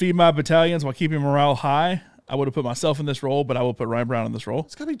has to feed my battalions while keeping morale high. I would have put myself in this role, but I will put Ryan Brown in this role.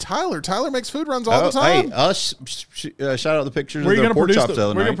 It's gotta be Tyler. Tyler makes food runs all the Hey, time. us shout out the pictures Where are of you the going to pork produce chops the the,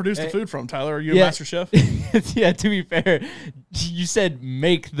 other where you night. gonna produce the food from, Tyler? Are you Yeah. a master chef? Yeah, to be fair, you said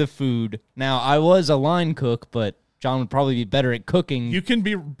make the food. Now, I was a line cook, but John would probably be better at cooking. You can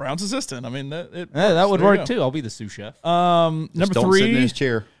be Brown's assistant. I mean, that that would There you work go. too. I'll be the sous chef. Number Just don't sit in three, his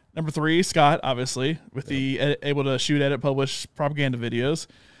chair. Number three, Scott, obviously, with the able to shoot, edit, publish propaganda videos.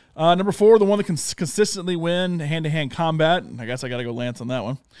 Number four, the one that can consistently win hand-to-hand combat. I guess I got to go Lance on that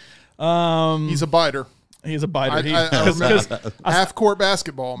one. He's a biter. He's a biter. I remember. Half-court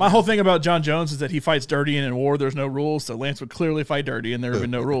basketball. My man. whole thing about John Jones is that he fights dirty, and in war there's no rules. So Lance would clearly fight dirty, and there would be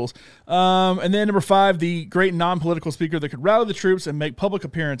no rules. And then number five, the great non-political speaker that could rally the troops and make public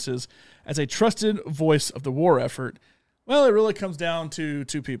appearances as a trusted voice of the war effort. Well, it really comes down to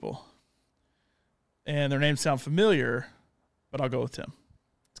two people, and their names sound familiar, but I'll go with Tim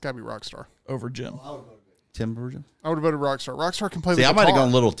It's gotta be Rockstar. over Jim. Tim Virgin. I would have voted Rockstar. Rockstar can play See, the I might have guitar.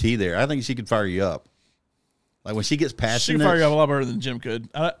 gone little T there. I think she could fire you up. Like when she gets She passionate. can fire you up a lot better than Jim could.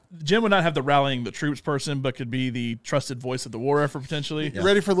 Jim would not have the rallying the troops person, but could be the trusted voice of the war effort potentially. You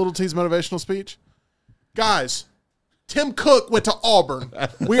ready for Little T's motivational speech? Guys, Tim Cook went to Auburn.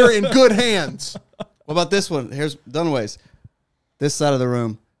 We are in good hands. What about this one? Here's Dunaway's. This side of the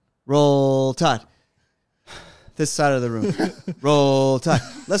room. Roll Tide. this side of the room. Roll Tide.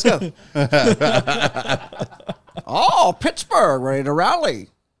 Let's go. Oh, Pittsburgh ready to rally.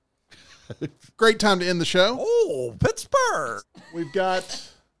 Great time to end the show. Oh, Pittsburgh. We've got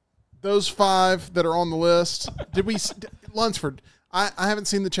those 5 that are on the list. Did we, Lunsford? I haven't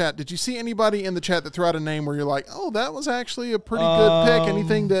seen the chat. Did you see anybody in the chat that threw out a name where you're like, oh, that was actually a pretty good pick?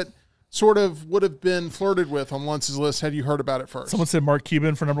 Anything that sort of would have been flirted with on Lunce's list had you heard about it first? Someone said Mark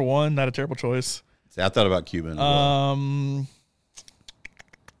Cuban for number 1. Not a terrible choice. See, I thought about Cuban. Um,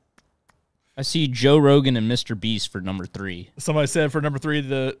 I see Joe Rogan and Mr. Beast for number 3. Somebody said for number 3,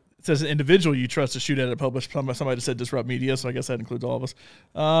 it says an individual you trust to shoot at a published. Somebody just said disrupt media, so I guess that includes all of us.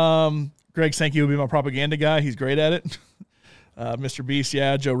 Greg Sankey would be my propaganda guy. He's great at it. Mr. Beast,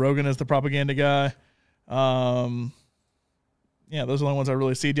 yeah. Joe Rogan is the propaganda guy. Yeah, those are the only ones I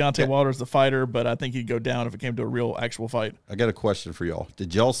really see. Deontay Wilder's the fighter, but I think he'd go down if it came to a real, actual fight. I got a question for y'all.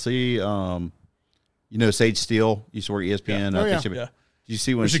 Did y'all see, Sage Steele used to work at ESPN? Yeah. Did you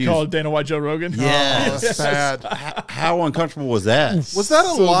see when We should call Dana White Joe Rogan? Yeah. That's sad. How uncomfortable was that? Was that a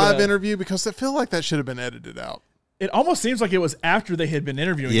So live bad. interview? Because I feel like that should have been edited out. It almost seems like it was after they had been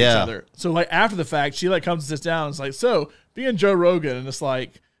interviewing each Yeah. other. So, like, after the fact, she, like, comes and sits down and is like, so, being Joe Rogan, and it's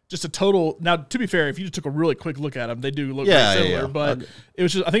like, just a total. Now, to be fair, if you just took a really quick look at them, they do look Yeah, very yeah, similar. yeah. But Okay. it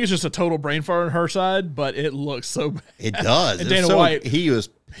was just, I think it's just a total brain fart on her side, but it looks so bad. It does. And It was Dana White, he was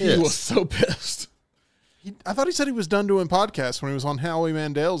pissed. He was so pissed. I thought he said he was done doing podcasts when he was on Howie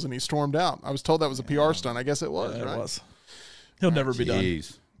Mandel's and he stormed out. I was told that was a PR stunt. I guess it was, Yeah, right? it was. He'll never be done.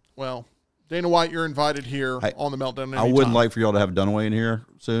 Jeez. Well, Dana White, you're invited here on the Meltdown. I wouldn't like for y'all to have Dunaway in here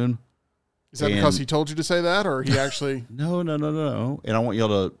soon. Is that because he told you to say that, or he actually? No. And I want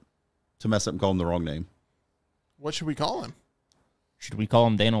y'all to mess up and call him the wrong name. What should we call him? Should we call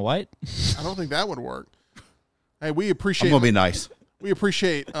him Dana White? I don't think that would work. Hey, we I'm appreciate. gonna be nice. We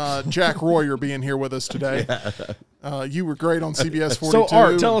appreciate Jack Royer being here with us today. You were great on CBS 42. So,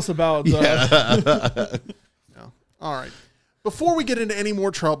 Art, tell us about. All right. Before we get into any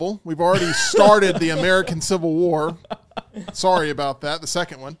more trouble, we've already started the American Civil War. Sorry about that, the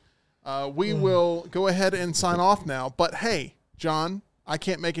second one. We will go ahead and sign off now. But hey, John, I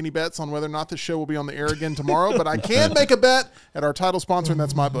can't make any bets on whether or not this show will be on the air again tomorrow, but I can make a bet at our title sponsor, and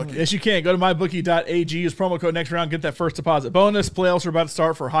that's MyBookie. Yes, you can. Go to mybookie.ag. Use promo code next round. Get that first deposit bonus. Playoffs are about to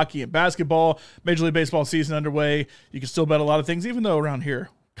start for hockey and basketball. Major League Baseball season underway. You can still bet a lot of things, even though around here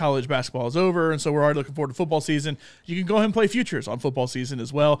college basketball is over, and so we're already looking forward to football season. You can go ahead and play futures on football season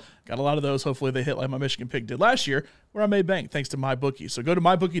as well. Got a lot of those. Hopefully they hit like my Michigan pick did last year, where I made bank thanks to MyBookie. So go to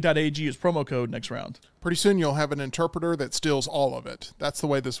mybookie.ag. Use promo code next round. Pretty soon you'll have an interpreter that steals all of it. That's the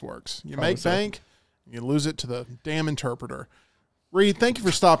way this works. You Probably make so. bank, you lose it to the damn interpreter. Reed, thank you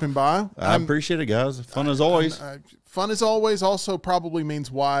for stopping by. I appreciate it, guys. Fun as always. Fun as always also probably means,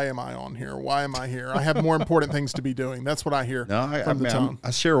 why am I on here? Why am I here? I have more important things to be doing. That's what I hear from the tone.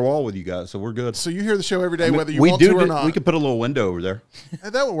 I share a wall with you guys, so we're good. So you hear the show every day, whether you we want do. to or not. We could put a little window over there. Hey,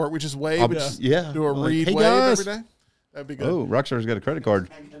 that would work. We just wave. Yeah. Do a Like, Reed hey, wave guys. every day. That'd be good. Oh, Rockstar's got a credit card.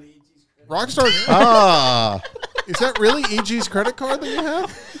 Rockstar. Ah, Is that really EG's credit card that you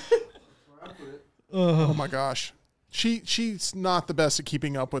have? Oh my gosh. She's not the best at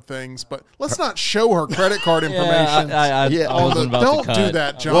keeping up with things, but let's not show her credit card information. I wasn't about to Don't cut. do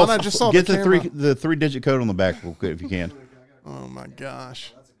that, John. well, I just saw get the the camera. the 3-digit code on the back real quick if you can. Oh my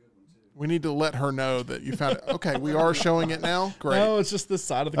gosh. We need to let her know that you found it. Okay, we are showing it now. Great. No, it's just this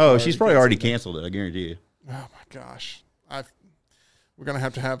side of the Oh, card. she's You probably can't already see that. canceled it. I guarantee you. Oh my gosh. We're gonna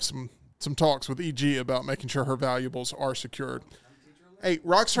have to have some talks with EG about making sure her valuables are secured. Hey,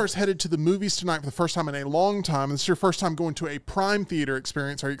 Rockstar's headed to the movies tonight for the first time in a long time. This is your first time going to a prime theater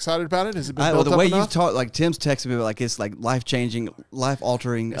experience. Are you excited about it? Has it been built the up way enough? you've talked, like Tim's texted me, like it's like life-changing,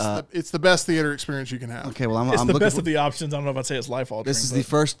 life-altering. It's the best theater experience you can have. Okay, well, I'm It's the looking best for- of the options. I don't know if I'd say it's life altering. This is the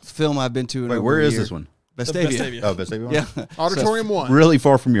first film I've been to. In Wait, over where a is year. this one? Vestavia. Oh, Vestavia. Yeah, Auditorium 1. Really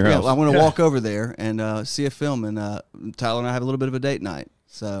far from your yeah. house. I want to walk over there and see a film, and Tyler and I have a little bit of a date night.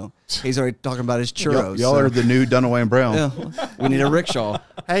 So he's already talking about his churros. Y'all are the new Dunaway and Brown. Yeah, we need a rickshaw.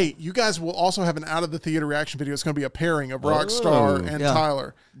 Hey, you guys will also have an out of the theater reaction video. It's going to be a pairing of Rockstar and Yeah.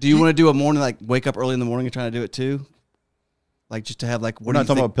 Tyler. Do you want to do a morning, like wake up early in the morning and trying to do it too? Like just to have like, We're not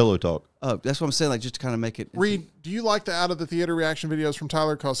talking about pillow talk. Oh, that's what I'm saying. Like just to kind of make it. Reed, do you like the out of the theater reaction videos from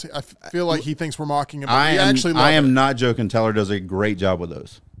Tyler? Because I feel like he thinks we're mocking him. But I we actually love am it. not joking. Tyler does a great job with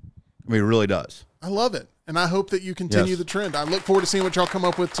those. I mean, he really does. I love it, and I hope that you continue Yes. the trend. I look forward to seeing what y'all come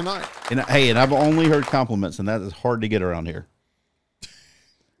up with tonight. And I've only heard compliments, and that is hard to get around here.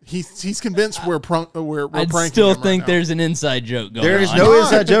 He's convinced we're pranking I still him right think now. there's an inside joke going There is on. no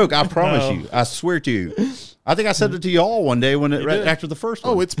inside joke. I promise you. I swear to you. I think I said it to y'all one day when did. after the first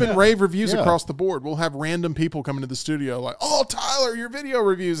one. Oh, it's been rave reviews Yeah. across the board. We'll have random people come into the studio like, "Oh, Tyler, your video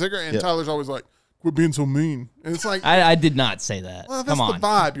reviews, they're great." And Tyler's always like, "Quit being so mean." And it's like, I did not say that. well, that's Come on. the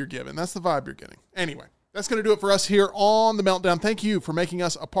vibe you're giving. That's the vibe you're getting. Anyway, that's going to do it for us here on The Meltdown. Thank you for making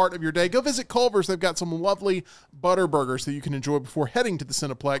us a part of your day. Go visit Culver's. They've got some lovely butter burgers that you can enjoy before heading to the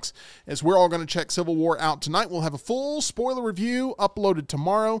Cineplex. As we're all going to check Civil War out tonight, we'll have a full spoiler review uploaded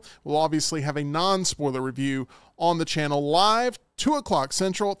tomorrow. We'll obviously have a non-spoiler review on the channel live, 2 o'clock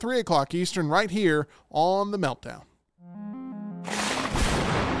Central, 3 o'clock Eastern, right here on The Meltdown.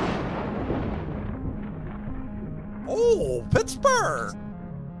 Oh, Pittsburgh!